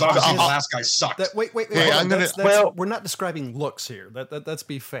 Saying Because obviously the hotness- last guy sucked. wait. Hey, hold on. I'm gonna- Well- We're not describing looks here. Let's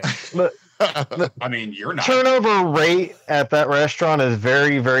be fair. I mean, you're not. Turnover rate at that restaurant is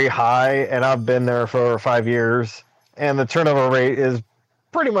very, very high, and I've been there for over 5 years, and the turnover rate is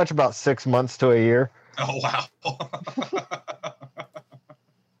pretty much about 6 months to a year. Oh wow.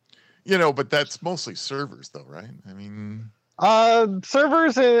 But that's mostly servers, though, right? I mean,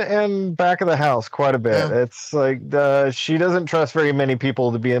 Servers and back of the house quite a bit. Yeah. It's like she doesn't trust very many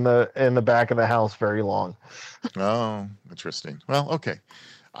people to be in the back of the house very long. oh, interesting. Well, okay,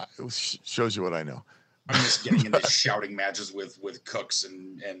 it shows you what I know. I miss getting into shouting matches with cooks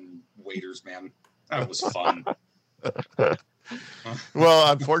and waiters, man. That was fun. Well,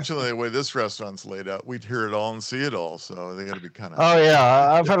 unfortunately, the way this restaurant's laid out, we'd hear it all and see it all, so they got to be kind of. Oh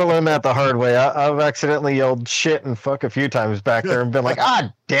yeah, I've had to learn that the hard way. I've accidentally yelled shit and fuck a few times back there and been like,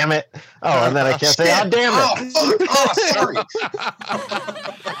 ah, damn it. Oh, and then I can't say, ah, damn it. Oh, fuck. Oh, sorry.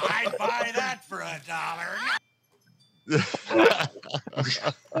 I'd buy that for $1.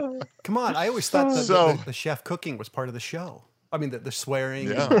 Come on, I always thought that So- the chef cooking was part of the show. I mean, the swearing.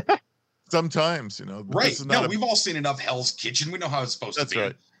 Yeah. Sometimes, but Right. this is not No, a- we've all seen enough Hell's Kitchen. We know how it's supposed That's to be.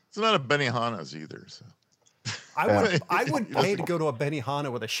 right. It's not a Benihana's either. So. I would pay to go to a Benihana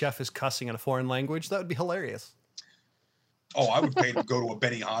where the chef is cussing in a foreign language. That would be hilarious. Oh, I would pay to go to a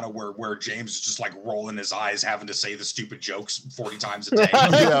Benihana where James is just like rolling his eyes, having to say the stupid jokes 40 times a day.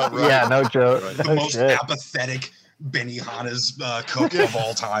 Yeah, right. Yeah, no joke. Right. The No most shit. apathetic Benihana's cook of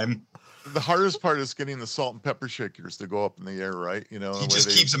all time. The hardest part is getting the salt and pepper shakers to go up in the air, right? He the way just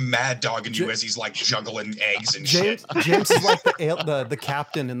they- keeps a mad dogging you Ja- as he's like juggling eggs and James, shit. James is like the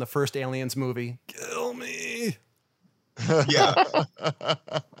captain in the first Aliens movie. Kill me. Yeah.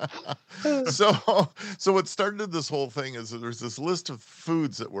 so what started this whole thing is that there's this list of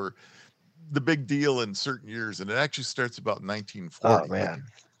foods that were the big deal in certain years, and it actually starts about 1940. Oh man.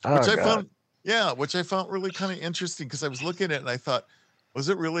 which Oh, I God. which I found really kind of interesting because I was looking at it and I thought, was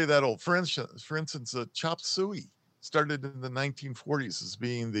it really that old? For instance, chop suey started in the 1940s as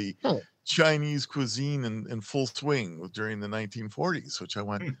being the Chinese cuisine in full swing during the 1940s, which I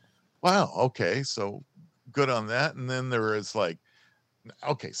went, wow, okay, so good on that. And then there was like,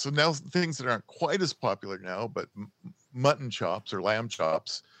 okay, so now things that aren't quite as popular now, but mutton chops or lamb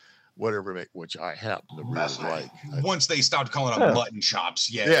chops, whatever, which I happen to really like. Once they stopped calling them mutton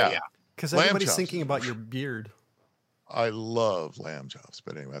chops, yeah. Because Lamb everybody's chops thinking is about your beard. I love lamb chops,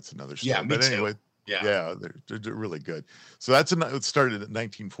 but anyway, that's another story. Yeah, me but too. anyway, Yeah. they're really good. So it started at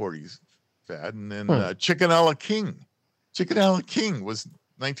 1940s fad, and then chicken a la king. Chicken a la king was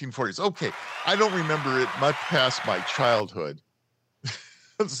 1940s. Okay, I don't remember it much past my childhood,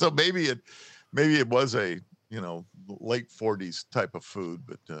 so maybe it was a late 40s type of food,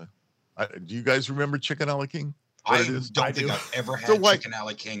 but Do you guys remember Chicken a la King? I What it is? don't think I've ever So had white- Chicken a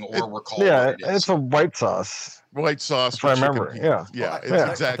la King or recall Yeah, what it is. it's a white sauce. White sauce If I with chicken remember, pieces. yeah. Yeah, Oh, it's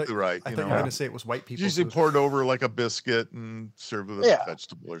yeah. exactly right. I You thought you know, were going to say it was white people. usually poured over like a biscuit and served with a Yeah.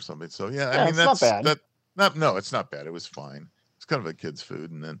 vegetable or something. So yeah, Yeah, I mean it's not that's bad. no, it's not bad. It was fine. It's kind of a kid's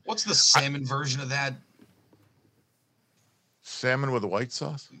food, and then What's the salmon version of that? salmon with a white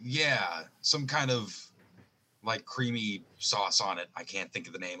sauce. Yeah, some kind of like creamy sauce on it. I can't think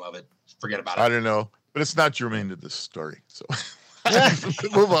of the name of it. Forget about I it. don't know, but it's not germane to this story. So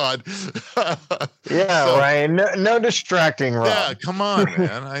move on. Yeah, So- Ryan. No distracting, Rob. Yeah, come on,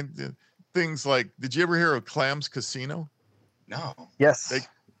 man. Things like, did you ever hear of Clams Casino? No. Yes.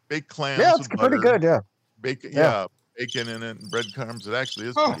 Baked clams Yeah, with it's pretty butter, good. Yeah. bacon, Yeah. bacon in it and breadcrumbs. It actually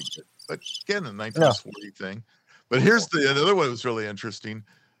is Oh. pretty good. But again, a 1940 thing. But here's the another one that was really interesting: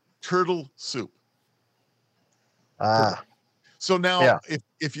 turtle soup. Ah, So now, Yeah.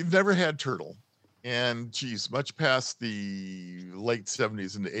 if you've never had turtle, and geez, much past the late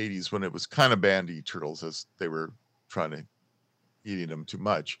 70s and the 80s when it was kind of banned to eat turtles as they were trying to eating them too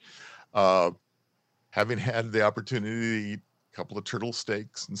much, having had the opportunity to eat a couple of turtle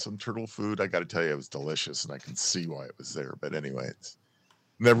steaks and some turtle food, I got to tell you, it was delicious, and I can see why it was there. But anyway, it's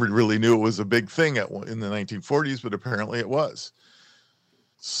never really knew it was a big thing in the 1940s, but apparently it was.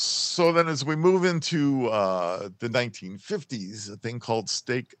 So then as we move into the 1950s, a thing called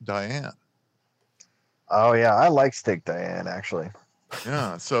Steak Diane. oh yeah. I like steak Diane actually.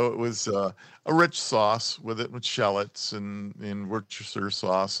 Yeah, so it was a rich sauce with it, with shallots and Worcestershire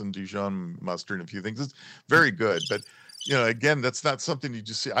sauce and Dijon mustard and a few things. It's very good, but you know, again, that's not something you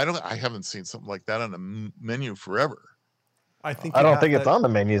just see. I haven't seen something like that on a menu forever. I think I you'd don't have think it's to- on the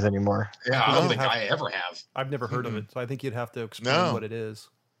menus anymore. Yeah, I You don't don't think have- I ever have. I've never heard of it, so I think you'd have to explain No. what it is.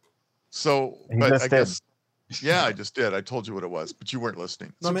 So, You but just I did. guess, yeah, I just did. I told you what it was, but you weren't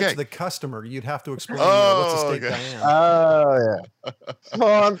listening. It's No, I meant okay. to the customer. You'd have to explain Oh, what's a steak okay. Diane. Oh yeah.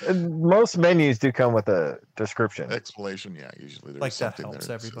 Well, most menus do come with a description. Explanation, yeah, usually there's Like that something helps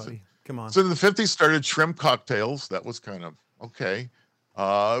there that says it. everybody. Come on. So in the 50s started shrimp cocktails. That was kind of okay.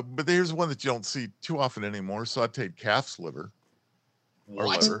 But here's one that you don't see too often anymore: sauteed calf's liver or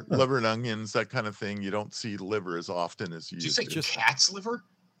What? liver and onions, that kind of thing. You don't see liver as often as you Did you used say to. Just- cat's liver?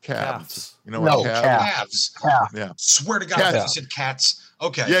 Calves. calves. You know No, what calf? calf. Calves. Yeah. Yeah. Swear to God, Cats. I thought you said cats.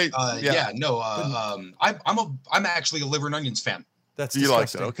 Okay. Yeah, Yeah. yeah. No. I'm actually a liver and onions fan. That's Do you like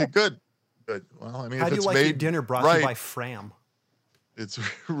disgusting. that? Okay, good. Good. Well, I mean, How if do you it's like your made dinner brought to right, you by Fram? it's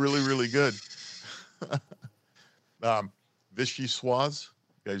really, really good. Vichyssoise.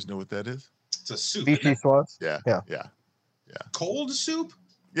 You guys know what that is? It's a soup. Vichy isn't it? sauce. Yeah. Yeah. Yeah. Cold soup?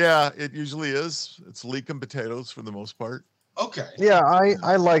 Yeah, it usually is. It's leek and potatoes for the most part. Okay. Yeah,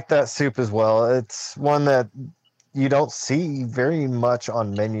 I like that soup as well. It's one that you don't see very much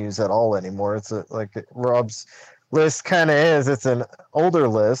on menus at all anymore. It's like Rob's list kind of is. It's an older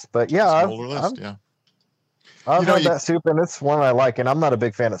list, but yeah, It's an older list, yeah. I've You know, had you- that soup, and it's one I like. And I'm not a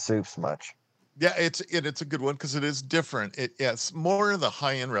big fan of soups much. Yeah, it's a good one because it is different. It's more of the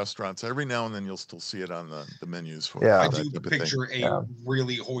high end restaurants. Every now and then you'll still see it on the menus for Yeah. I that do type of thing. picture a Yeah.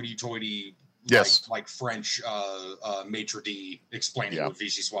 really hoity-toity, Yes. like French maitre d' explaining Yeah. what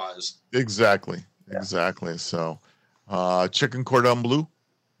vichyssoise is. Exactly. Yeah. Exactly. So chicken cordon bleu.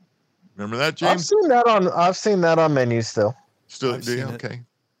 Remember that, I've James? seen that on menus still. Still I've do you? seen it. Okay.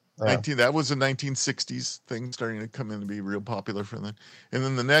 Yeah. That was a 1960s thing starting to come in to be real popular for them. And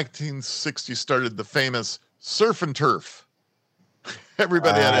then the 1960s started the famous surf and turf.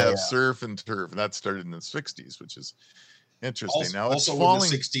 Everybody had to have yeah. surf and turf, and that started in the 60s, which is interesting. Also, now it's also in falling.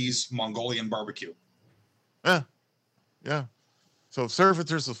 the 60s, Mongolian barbecue. Yeah. So surf and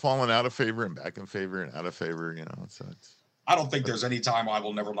turf has fallen out of favor and back in favor and out of favor. You know, so it's I don't think there's any time I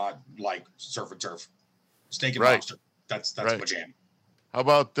will never not like surf and turf. Steak and Right. lobster. That's Right. my jam. How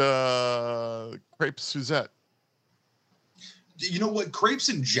about crepe Suzette? You know what? Crepes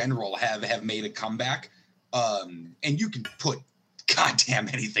in general have made a comeback. And you can put goddamn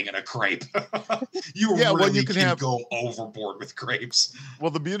anything in a crepe. You Yeah, well, really you can have- go overboard with crepes.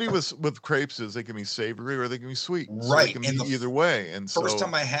 Well, the beauty with crepes is they can be savory or they can be sweet. So Right, they can and be the either way. And First so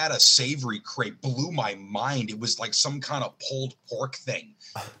time I had a savory crepe blew my mind. It was like some kind of pulled pork thing,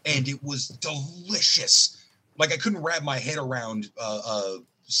 and it was delicious. Like I couldn't wrap my head around a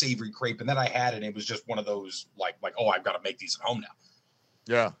savory crepe, and then I had it, and it was just one of those like oh, I've got to make these at home now.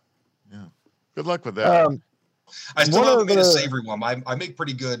 yeah. Good luck with that. I still One haven't of made a the- savory one. I make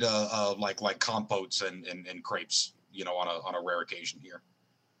pretty good like compotes and crepes, you know, on a rare occasion here.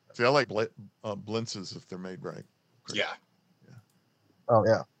 See, I like blintzes if they're made right. Crepes. Yeah. Oh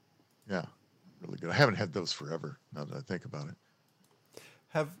yeah. Yeah. Really good. I haven't had those forever now that I think about it.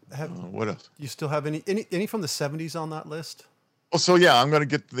 Have What else? you still have any from the 70s on that list? Oh, so yeah, I'm going to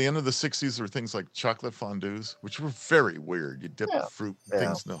get to the end of the 60s. There were things like chocolate fondues, which were very weird. You dip fruit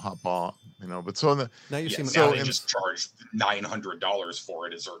things in the hot bomb, But so in the Now you see now they just charge $900 for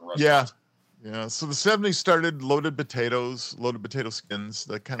it at certain restaurants. Yeah. So the 70s started loaded potato skins,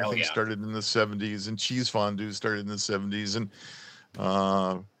 that kind of Hell thing yeah. started in the 70s, and cheese fondue started in the 70s, and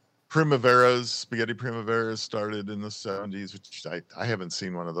spaghetti primaveras started in the 70s, which I haven't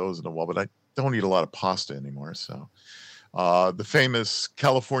seen one of those in a while, but I don't eat a lot of pasta anymore. So the famous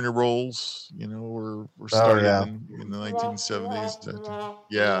California rolls, were started in the 1970s.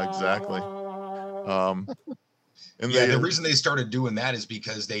 Yeah, exactly. And the reason they started doing that is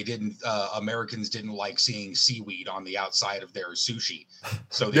because they didn't Americans didn't like seeing seaweed on the outside of their sushi,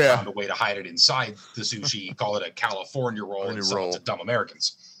 so they found a way to hide it inside the sushi, call it a California roll, and sell it to dumb dumb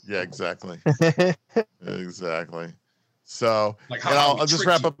Americans. Yeah, exactly. Exactly. So Like, I'll just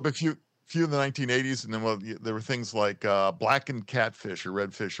wrap up a few in the 1980s, and then there were things like blackened catfish or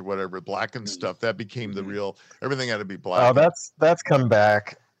redfish or whatever, blackened stuff that became the real. Everything had to be black. Oh, that's come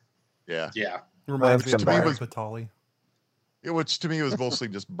back. Yeah. Reminds me of That's Batali. Which to me was mostly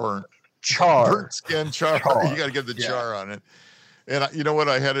just burnt Char. skin char. You got to get the char on it. And you know what?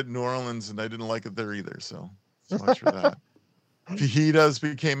 I had it in New Orleans, and I didn't like it there either. So much for that. Fajitas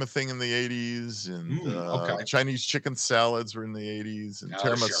became a thing in the 80s, and Chinese chicken salads were in the 80s, and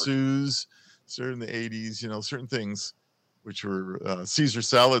tiramisus started in the 80s. Certain things, which were Caesar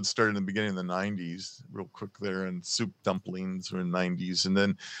salads started in the beginning of the 90s, real quick there, and soup dumplings were in the 90s. And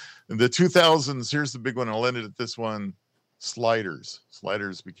then in the 2000s, here's the big one. I'll end it at this one. Sliders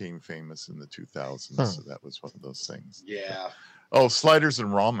became famous in the 2000s, so that was one of those things. Yeah. Oh, sliders and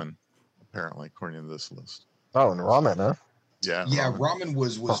ramen, apparently, according to this list. Oh, and ramen, huh? Yeah. Ramen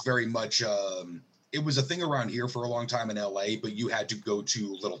was very much it was a thing around here for a long time in LA, but you had to go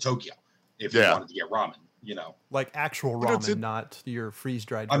to Little Tokyo if you wanted to get ramen, like actual ramen, not your freeze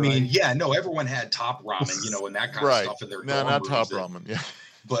dried. I mean, everyone had top ramen, and that kind of stuff in their no, not top ramen,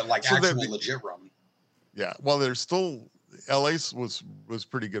 but like actual legit ramen. Yeah, well, there's still LA was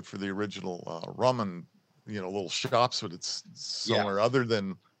pretty good for the original ramen, little shops, but it's somewhere other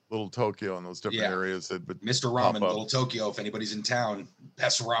than Little Tokyo and those different areas that would Mr. Ramen, Little Tokyo, if anybody's in town,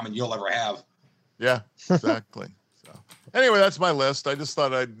 best ramen you'll ever have. Yeah, exactly. So anyway, that's my list. I just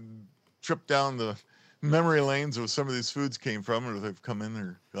thought I'd trip down the memory lanes of some of these foods came from, or they've come in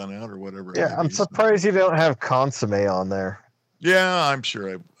or gone out or whatever. Yeah, I'm surprised you don't have consomme on there. Yeah, I'm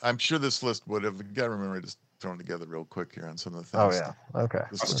sure this list would have. You got to remember, I just thrown together real quick here on some of the things. Oh yeah, okay.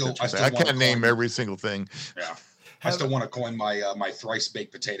 I can't name every single thing. Yeah. I still want to coin my thrice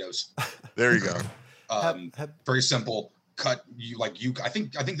baked potatoes. There you go. Very simple. Cut I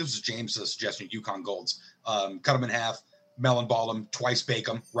think this was James' suggestion. Yukon Golds. Cut them in half, melon ball them, twice bake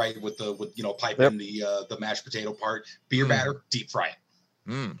them. Right with pipe in the mashed potato part. Beer batter, deep fry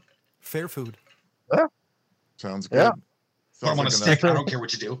it. Fair food. Yeah. Sounds good. Yeah. Put them on a stick. I don't care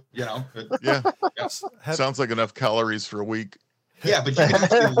what you do. Yeah. Sounds like enough calories for a week. Yeah, but you can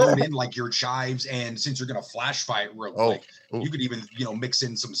actually load in like your chives, and since you're gonna flash fry it real quick, you could even mix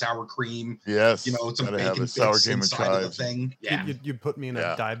in some sour cream. Yes, some bacon bits sour cream inside of the thing. Yeah, you put me in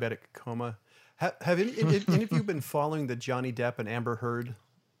a diabetic coma. Have any of you been following the Johnny Depp and Amber Heard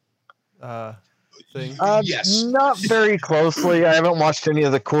thing? Yes, not very closely. I haven't watched any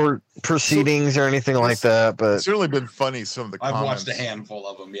of the court proceedings or anything like that, but it's certainly been funny. Some of the comments. I've watched a handful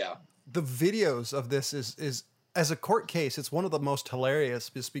of them. Yeah, the videos of this is. As a court case, it's one of the most hilarious,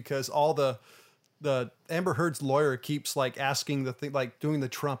 just because all the Amber Heard's lawyer keeps like asking the thing, like doing the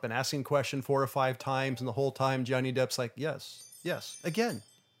Trump and asking question 4 or 5 times, and the whole time Johnny Depp's like, yes, again,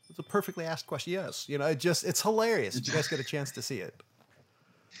 it's a perfectly asked question, yes, it's hilarious. If you guys get a chance to see it,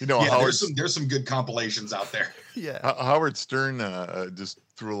 there's some good compilations out there. Yeah, Howard Stern just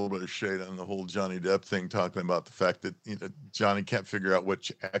threw a little bit of shade on the whole Johnny Depp thing, talking about the fact that Johnny can't figure out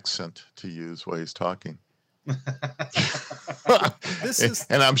which accent to use while he's talking. And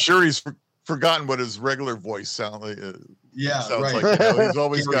I'm sure he's forgotten what his regular voice sounds like. Sounds like, he's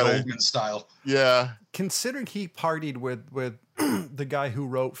always got a style. Yeah. Considering he partied with the guy who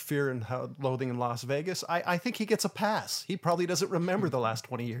wrote Fear and Loathing in Las Vegas, I think he gets a pass. He probably doesn't remember the last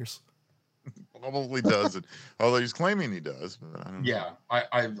 20 years. Probably doesn't, although he's claiming he does. But I don't know.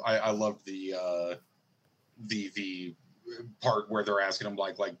 I love the part where they're asking him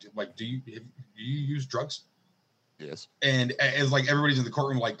like do you use drugs? Yes. And as like everybody's in the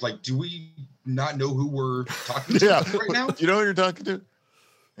courtroom, like do we not know who we're talking to right now? You know who you're talking to?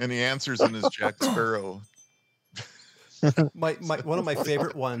 And he answers in his Jack Sparrow. My one of my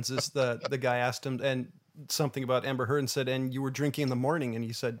favorite ones is the guy asked him, and something about Amber Heard and said, and you were drinking in the morning, and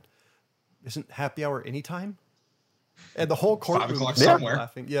he said, isn't happy hour anytime? And the whole 5 courtroom o'clock started somewhere.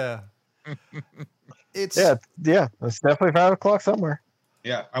 laughing. Yeah. It's Yeah, it's definitely 5 o'clock somewhere.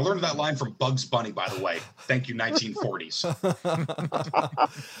 Yeah, I learned that line from Bugs Bunny, by the way. Thank you, 1940s.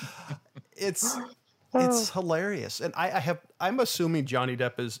 it's hilarious. And I'm assuming Johnny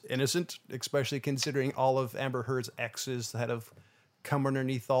Depp is innocent, especially considering all of Amber Heard's exes that have come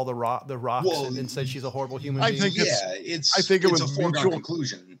underneath all the rocks and said she's a horrible human being. I think it was a foregone mutual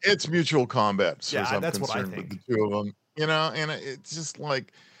conclusion. It's mutual combat, as far as I'm that's what I concerned, with think. the two of them. You know, and it's just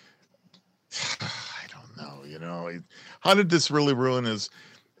like, I don't know. You know, how did this really ruin his?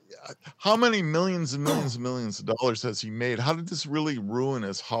 How many millions and millions and millions of dollars has he made? How did this really ruin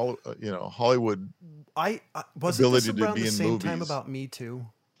his Hollywood? Wasn't this ability to around be the in same time movies? about Me Too?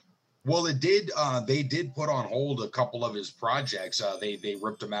 Well, it did. They did put on hold a couple of his projects. They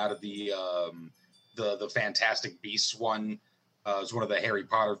ripped him out of the Fantastic Beasts one. It's one of the Harry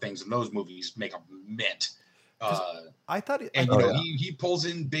Potter things, and those movies make a mint. I thought, he pulls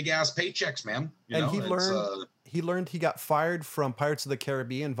in big ass paychecks, man. He learned he got fired from Pirates of the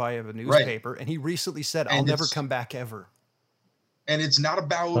Caribbean via a newspaper, and he recently said, "I'll never come back ever." And it's not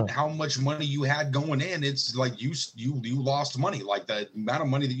about how much money you had going in. It's like you lost money. Like the amount of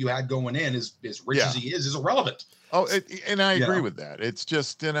money that you had going in, as rich as he is irrelevant. Oh, and I agree with that. It's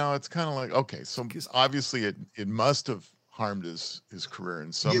just, it's kind of like, okay, so obviously it must have harmed his career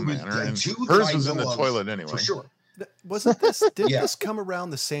in some manner. And hers was in the toilet anyway. For sure. Wasn't this? Didn't this come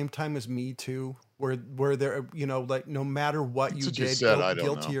around the same time as Me Too, where there, like no matter what you did,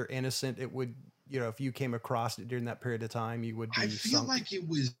 guilty or innocent, it would, if you came across it during that period of time, you would be. I feel like it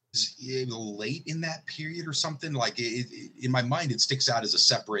was late in that period or something. Like in my mind, it sticks out as a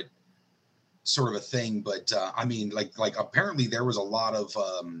separate sort of a thing. But I mean, like apparently there was a lot of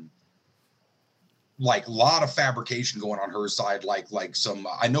fabrication going on her side. Like some,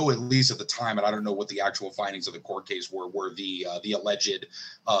 I know at least at the time, and I don't know what the actual findings of the court case were the alleged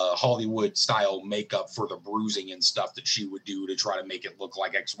Hollywood style makeup for the bruising and stuff that she would do to try to make it look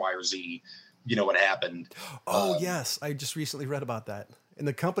like X, Y, or Z. What happened. Oh, yes. I just recently read about that. And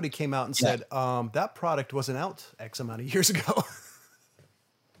the company came out and said, that product wasn't out X amount of years ago.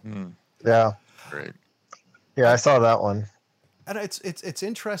 Yeah. Great. Yeah, I saw that one. And it's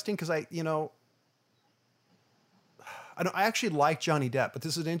interesting because I actually like Johnny Depp, but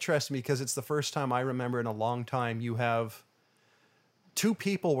this is interesting because it's the first time I remember in a long time you have two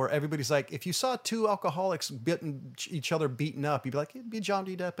people where everybody's like, if you saw two alcoholics getting each other beaten up, you'd be like, it'd be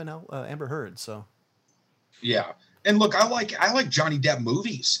Johnny Depp and Amber Heard. So, yeah. And look, I like Johnny Depp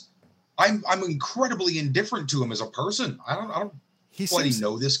movies. I'm incredibly indifferent to him as a person. I don't bloody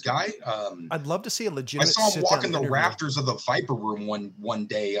know this guy. I'd love to see a legitimate. I saw him walking the rafters of the Viper Room one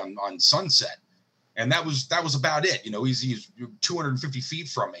day on Sunset, and that was about it. He's 250 feet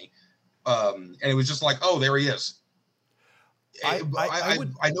from me, and it was just like, oh, there he is. I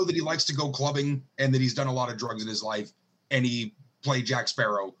know that he likes to go clubbing and that he's done a lot of drugs in his life, and he played Jack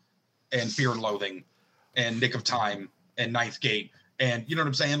Sparrow and Fear and Loathing and Nick of Time and Ninth Gate. And you know what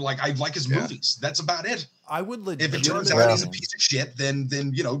I'm saying? Like, I like his movies. That's about it. I would if it turns out he's a piece of shit, then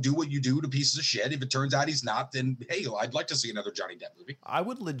do what you do to pieces of shit. If it turns out he's not, then hey, I'd like to see another Johnny Depp movie. I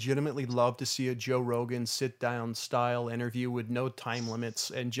would legitimately love to see a Joe Rogan sit down style interview with no time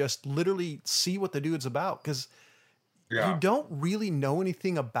limits and just literally see what the dude's about, because you don't really know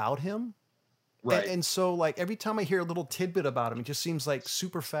anything about him. Right. And so like every time I hear a little tidbit about him, it just seems like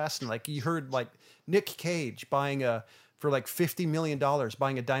super fascinating. Like you heard like Nick Cage for like $50 million,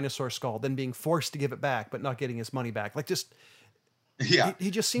 buying a dinosaur skull, then being forced to give it back, but not getting his money back. Like just, he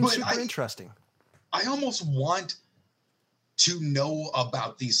just seems super interesting. I almost want to know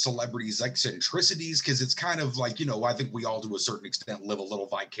about these celebrities' eccentricities, because it's kind of like, I think we all to a certain extent live a little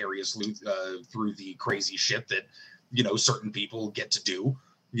vicariously through the crazy shit that, certain people get to do,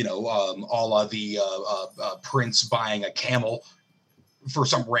 a la the Prince buying a camel for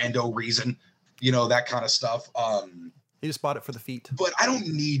some rando reason, that kind of stuff. He just bought it for the feet. But I don't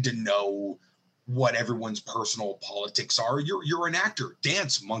need to know what everyone's personal politics are. You're an actor.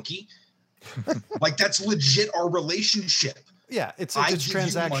 Dance, monkey. Like, that's legit our relationship. Yeah, it's You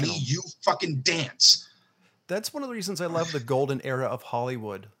transactional. money, you fucking dance. That's one of the reasons I love the golden era of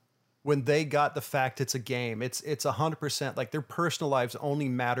Hollywood. When they got the fact it's a game, it's 100% like their personal lives only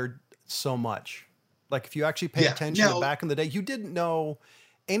mattered so much. Like if you actually pay attention to back in the day, you didn't know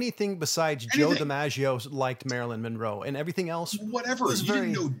anything besides Joe DiMaggio liked Marilyn Monroe, and everything else. Whatever. You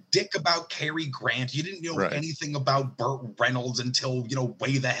didn't know dick about Cary Grant. You didn't know anything about Burt Reynolds until,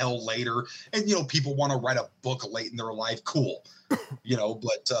 way the hell later. And, people want to write a book late in their life. Cool.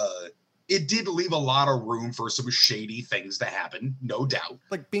 But it did leave a lot of room for some shady things to happen, no doubt.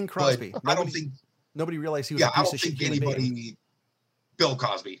 Like Bing Crosby. But I don't think nobody realized he was a I piece don't of shit think human being. anybody. Bill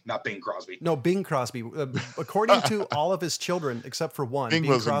Cosby, not Bing Crosby. No, Bing Crosby. According to all of his children, except for one, Bing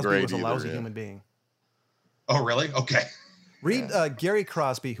Bing wasn't Crosby great was a lousy either, yeah. human being. Oh, really? Okay. Read Gary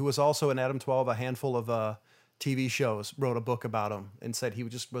Crosby, who was also in Adam 12, a handful of TV shows, wrote a book about him and said he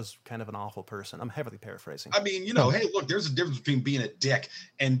just was kind of an awful person. I'm heavily paraphrasing. I mean, you know, hey, look, there's a difference between being a dick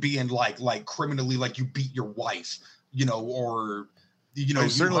and being like criminally, like you beat your wife, you know, or you know, I you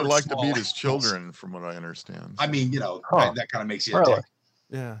certainly hurt like to small beat his animals. children, from what I understand. I mean, you know, Huh. that kind of makes you a Really? dick.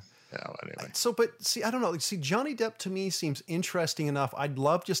 Yeah. Yeah, well, anyway. So, but see, I don't know. See, Johnny Depp to me seems interesting enough. I'd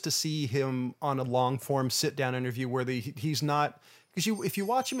love just to see him on a long form sit down interview where he's not, because if you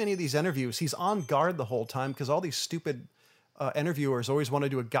watch him in any of these interviews, he's on guard the whole time because all these stupid interviewers always want to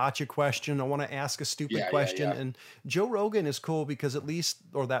do a gotcha question. I want to ask a stupid question. Yeah. And Joe Rogan is cool because at least,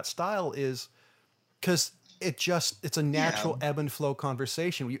 or that style is, because it's a natural ebb and flow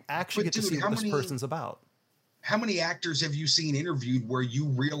conversation. You actually But get to dude, see how what this many- person's about. How many actors have you seen interviewed where you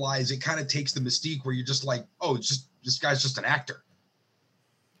realize it kind of takes the mystique where you're just like, oh, it's just this guy's just an actor.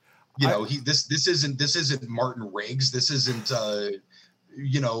 You know, this isn't Martin Riggs. This isn't why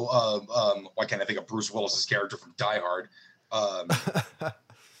can't I think of Bruce Willis's character from Die Hard?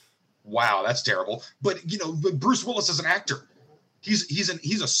 Wow, that's terrible. But you know, Bruce Willis is an actor.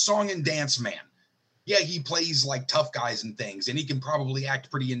 He's a song and dance man. Yeah, he plays like tough guys and things, and he can probably act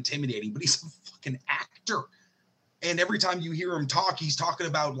pretty intimidating, but he's a fucking actor. And every time you hear him talk, he's talking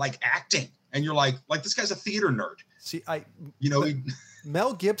about like acting, and you're like this guy's a theater nerd. See,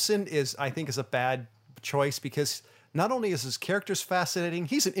 Mel Gibson I think is a bad choice because not only is his characters fascinating,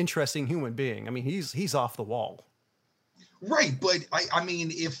 he's an interesting human being. I mean, he's off the wall. Right, but I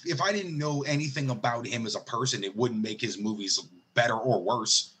mean, if I didn't know anything about him as a person, it wouldn't make his movies better or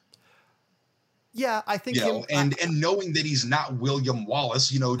worse. Yeah, I think You know, and knowing that he's not William Wallace,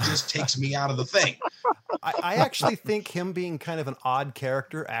 you know, just takes me out of the thing. I actually think him being kind of an odd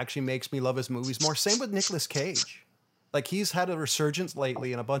character actually makes me love his movies more. Same with Nicolas Cage. Like he's had a resurgence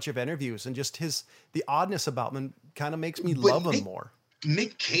lately in a bunch of interviews, and just the oddness about him kind of makes me love him more.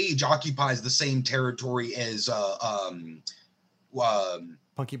 Nick Cage occupies the same territory as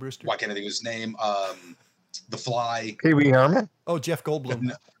Punky Brewster. why can't I think of his name? The Fly. Pee Wee Herman. Oh, Jeff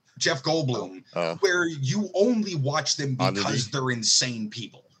Goldblum. Jeff Goldblum, where you only watch them because Oddity. they're insane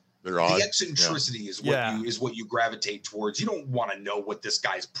people. They're odd. The eccentricity is what you gravitate towards. You don't want to know what this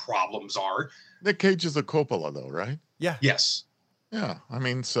guy's problems are. Nick Cage is a Coppola, though, right? Yeah. Yes. Yeah. I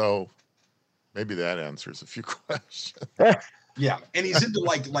mean, so maybe that answers a few questions. Yeah, and he's into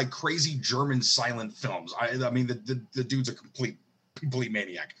like crazy German silent films. I mean, the dude's a complete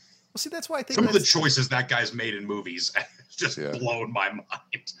maniac. Well, see, that's why I think Some of the choices that guy's made in movies just blown my mind.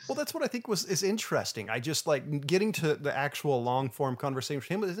 Well, that's what I think is interesting. I just like getting to the actual long form conversation with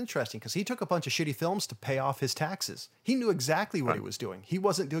him is interesting because he took a bunch of shitty films to pay off his taxes. He knew exactly what he was doing. He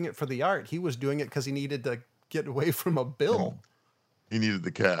wasn't doing it for the art. He was doing it because he needed to get away from a bill. He needed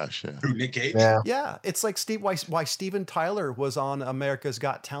the cash. Yeah. Who, Nick Cage? Yeah, it's like why Steven Tyler was on America's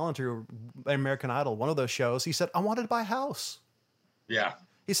Got Talent or American Idol, one of those shows. He said, I wanted to buy a house. Yeah.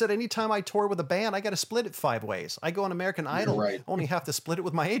 He said, anytime I tour with a band, I got to split it 5 ways. I go on American Idol, right. only have to split it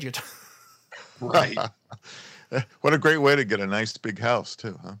with my agent. Right. What a great way to get a nice big house,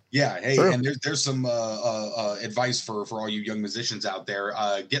 too, huh? Yeah. Hey, Sure. and there's some advice for all you young musicians out there.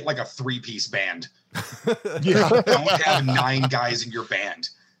 Get like a 3-piece band. Yeah. Don't have 9 guys in your band.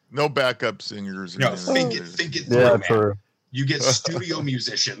 No backup singers. or No, anything. think it through, Yeah, man. true. You get studio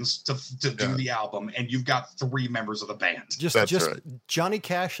musicians to do the album, and you've got 3 members of the band. Just That's right. Johnny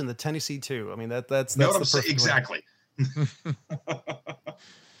Cash and the Tennessee 2. I mean, that's Know what the I'm saying? perfect way. Exactly.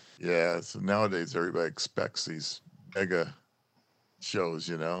 Yeah. So nowadays, everybody expects these mega shows,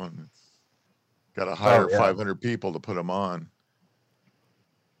 you know, and got to hire 500 people to put them on.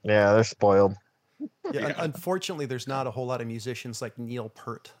 Yeah, they're spoiled. Yeah, unfortunately, there's not a whole lot of musicians like Neil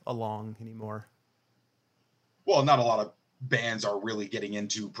Peart along anymore. Well, not a lot of bands are really getting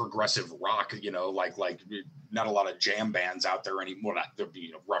into progressive rock, you know, like not a lot of jam bands out there anymore.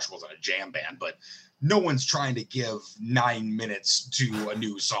 Rush wasn't a jam band, but no one's trying to give 9 minutes to a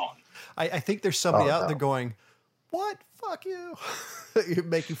new song. I think there's somebody out there going, what? Fuck you. You're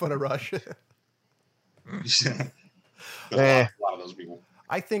making fun of Rush. A lot of those people.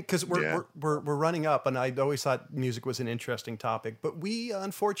 I think because we're running up, and I always thought music was an interesting topic, but we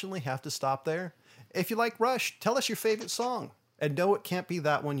unfortunately have to stop there. If you like Rush, tell us your favorite song. And no, it can't be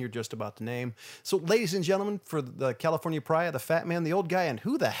that one you're just about to name. So, ladies and gentlemen, for the California Pariah, the Fat Man, the Old Guy, and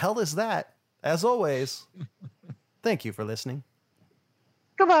who the hell is that? As always, thank you for listening.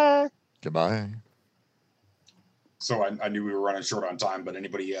 Goodbye. Goodbye. So I knew we were running short on time, but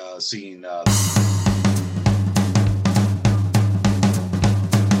anybody seen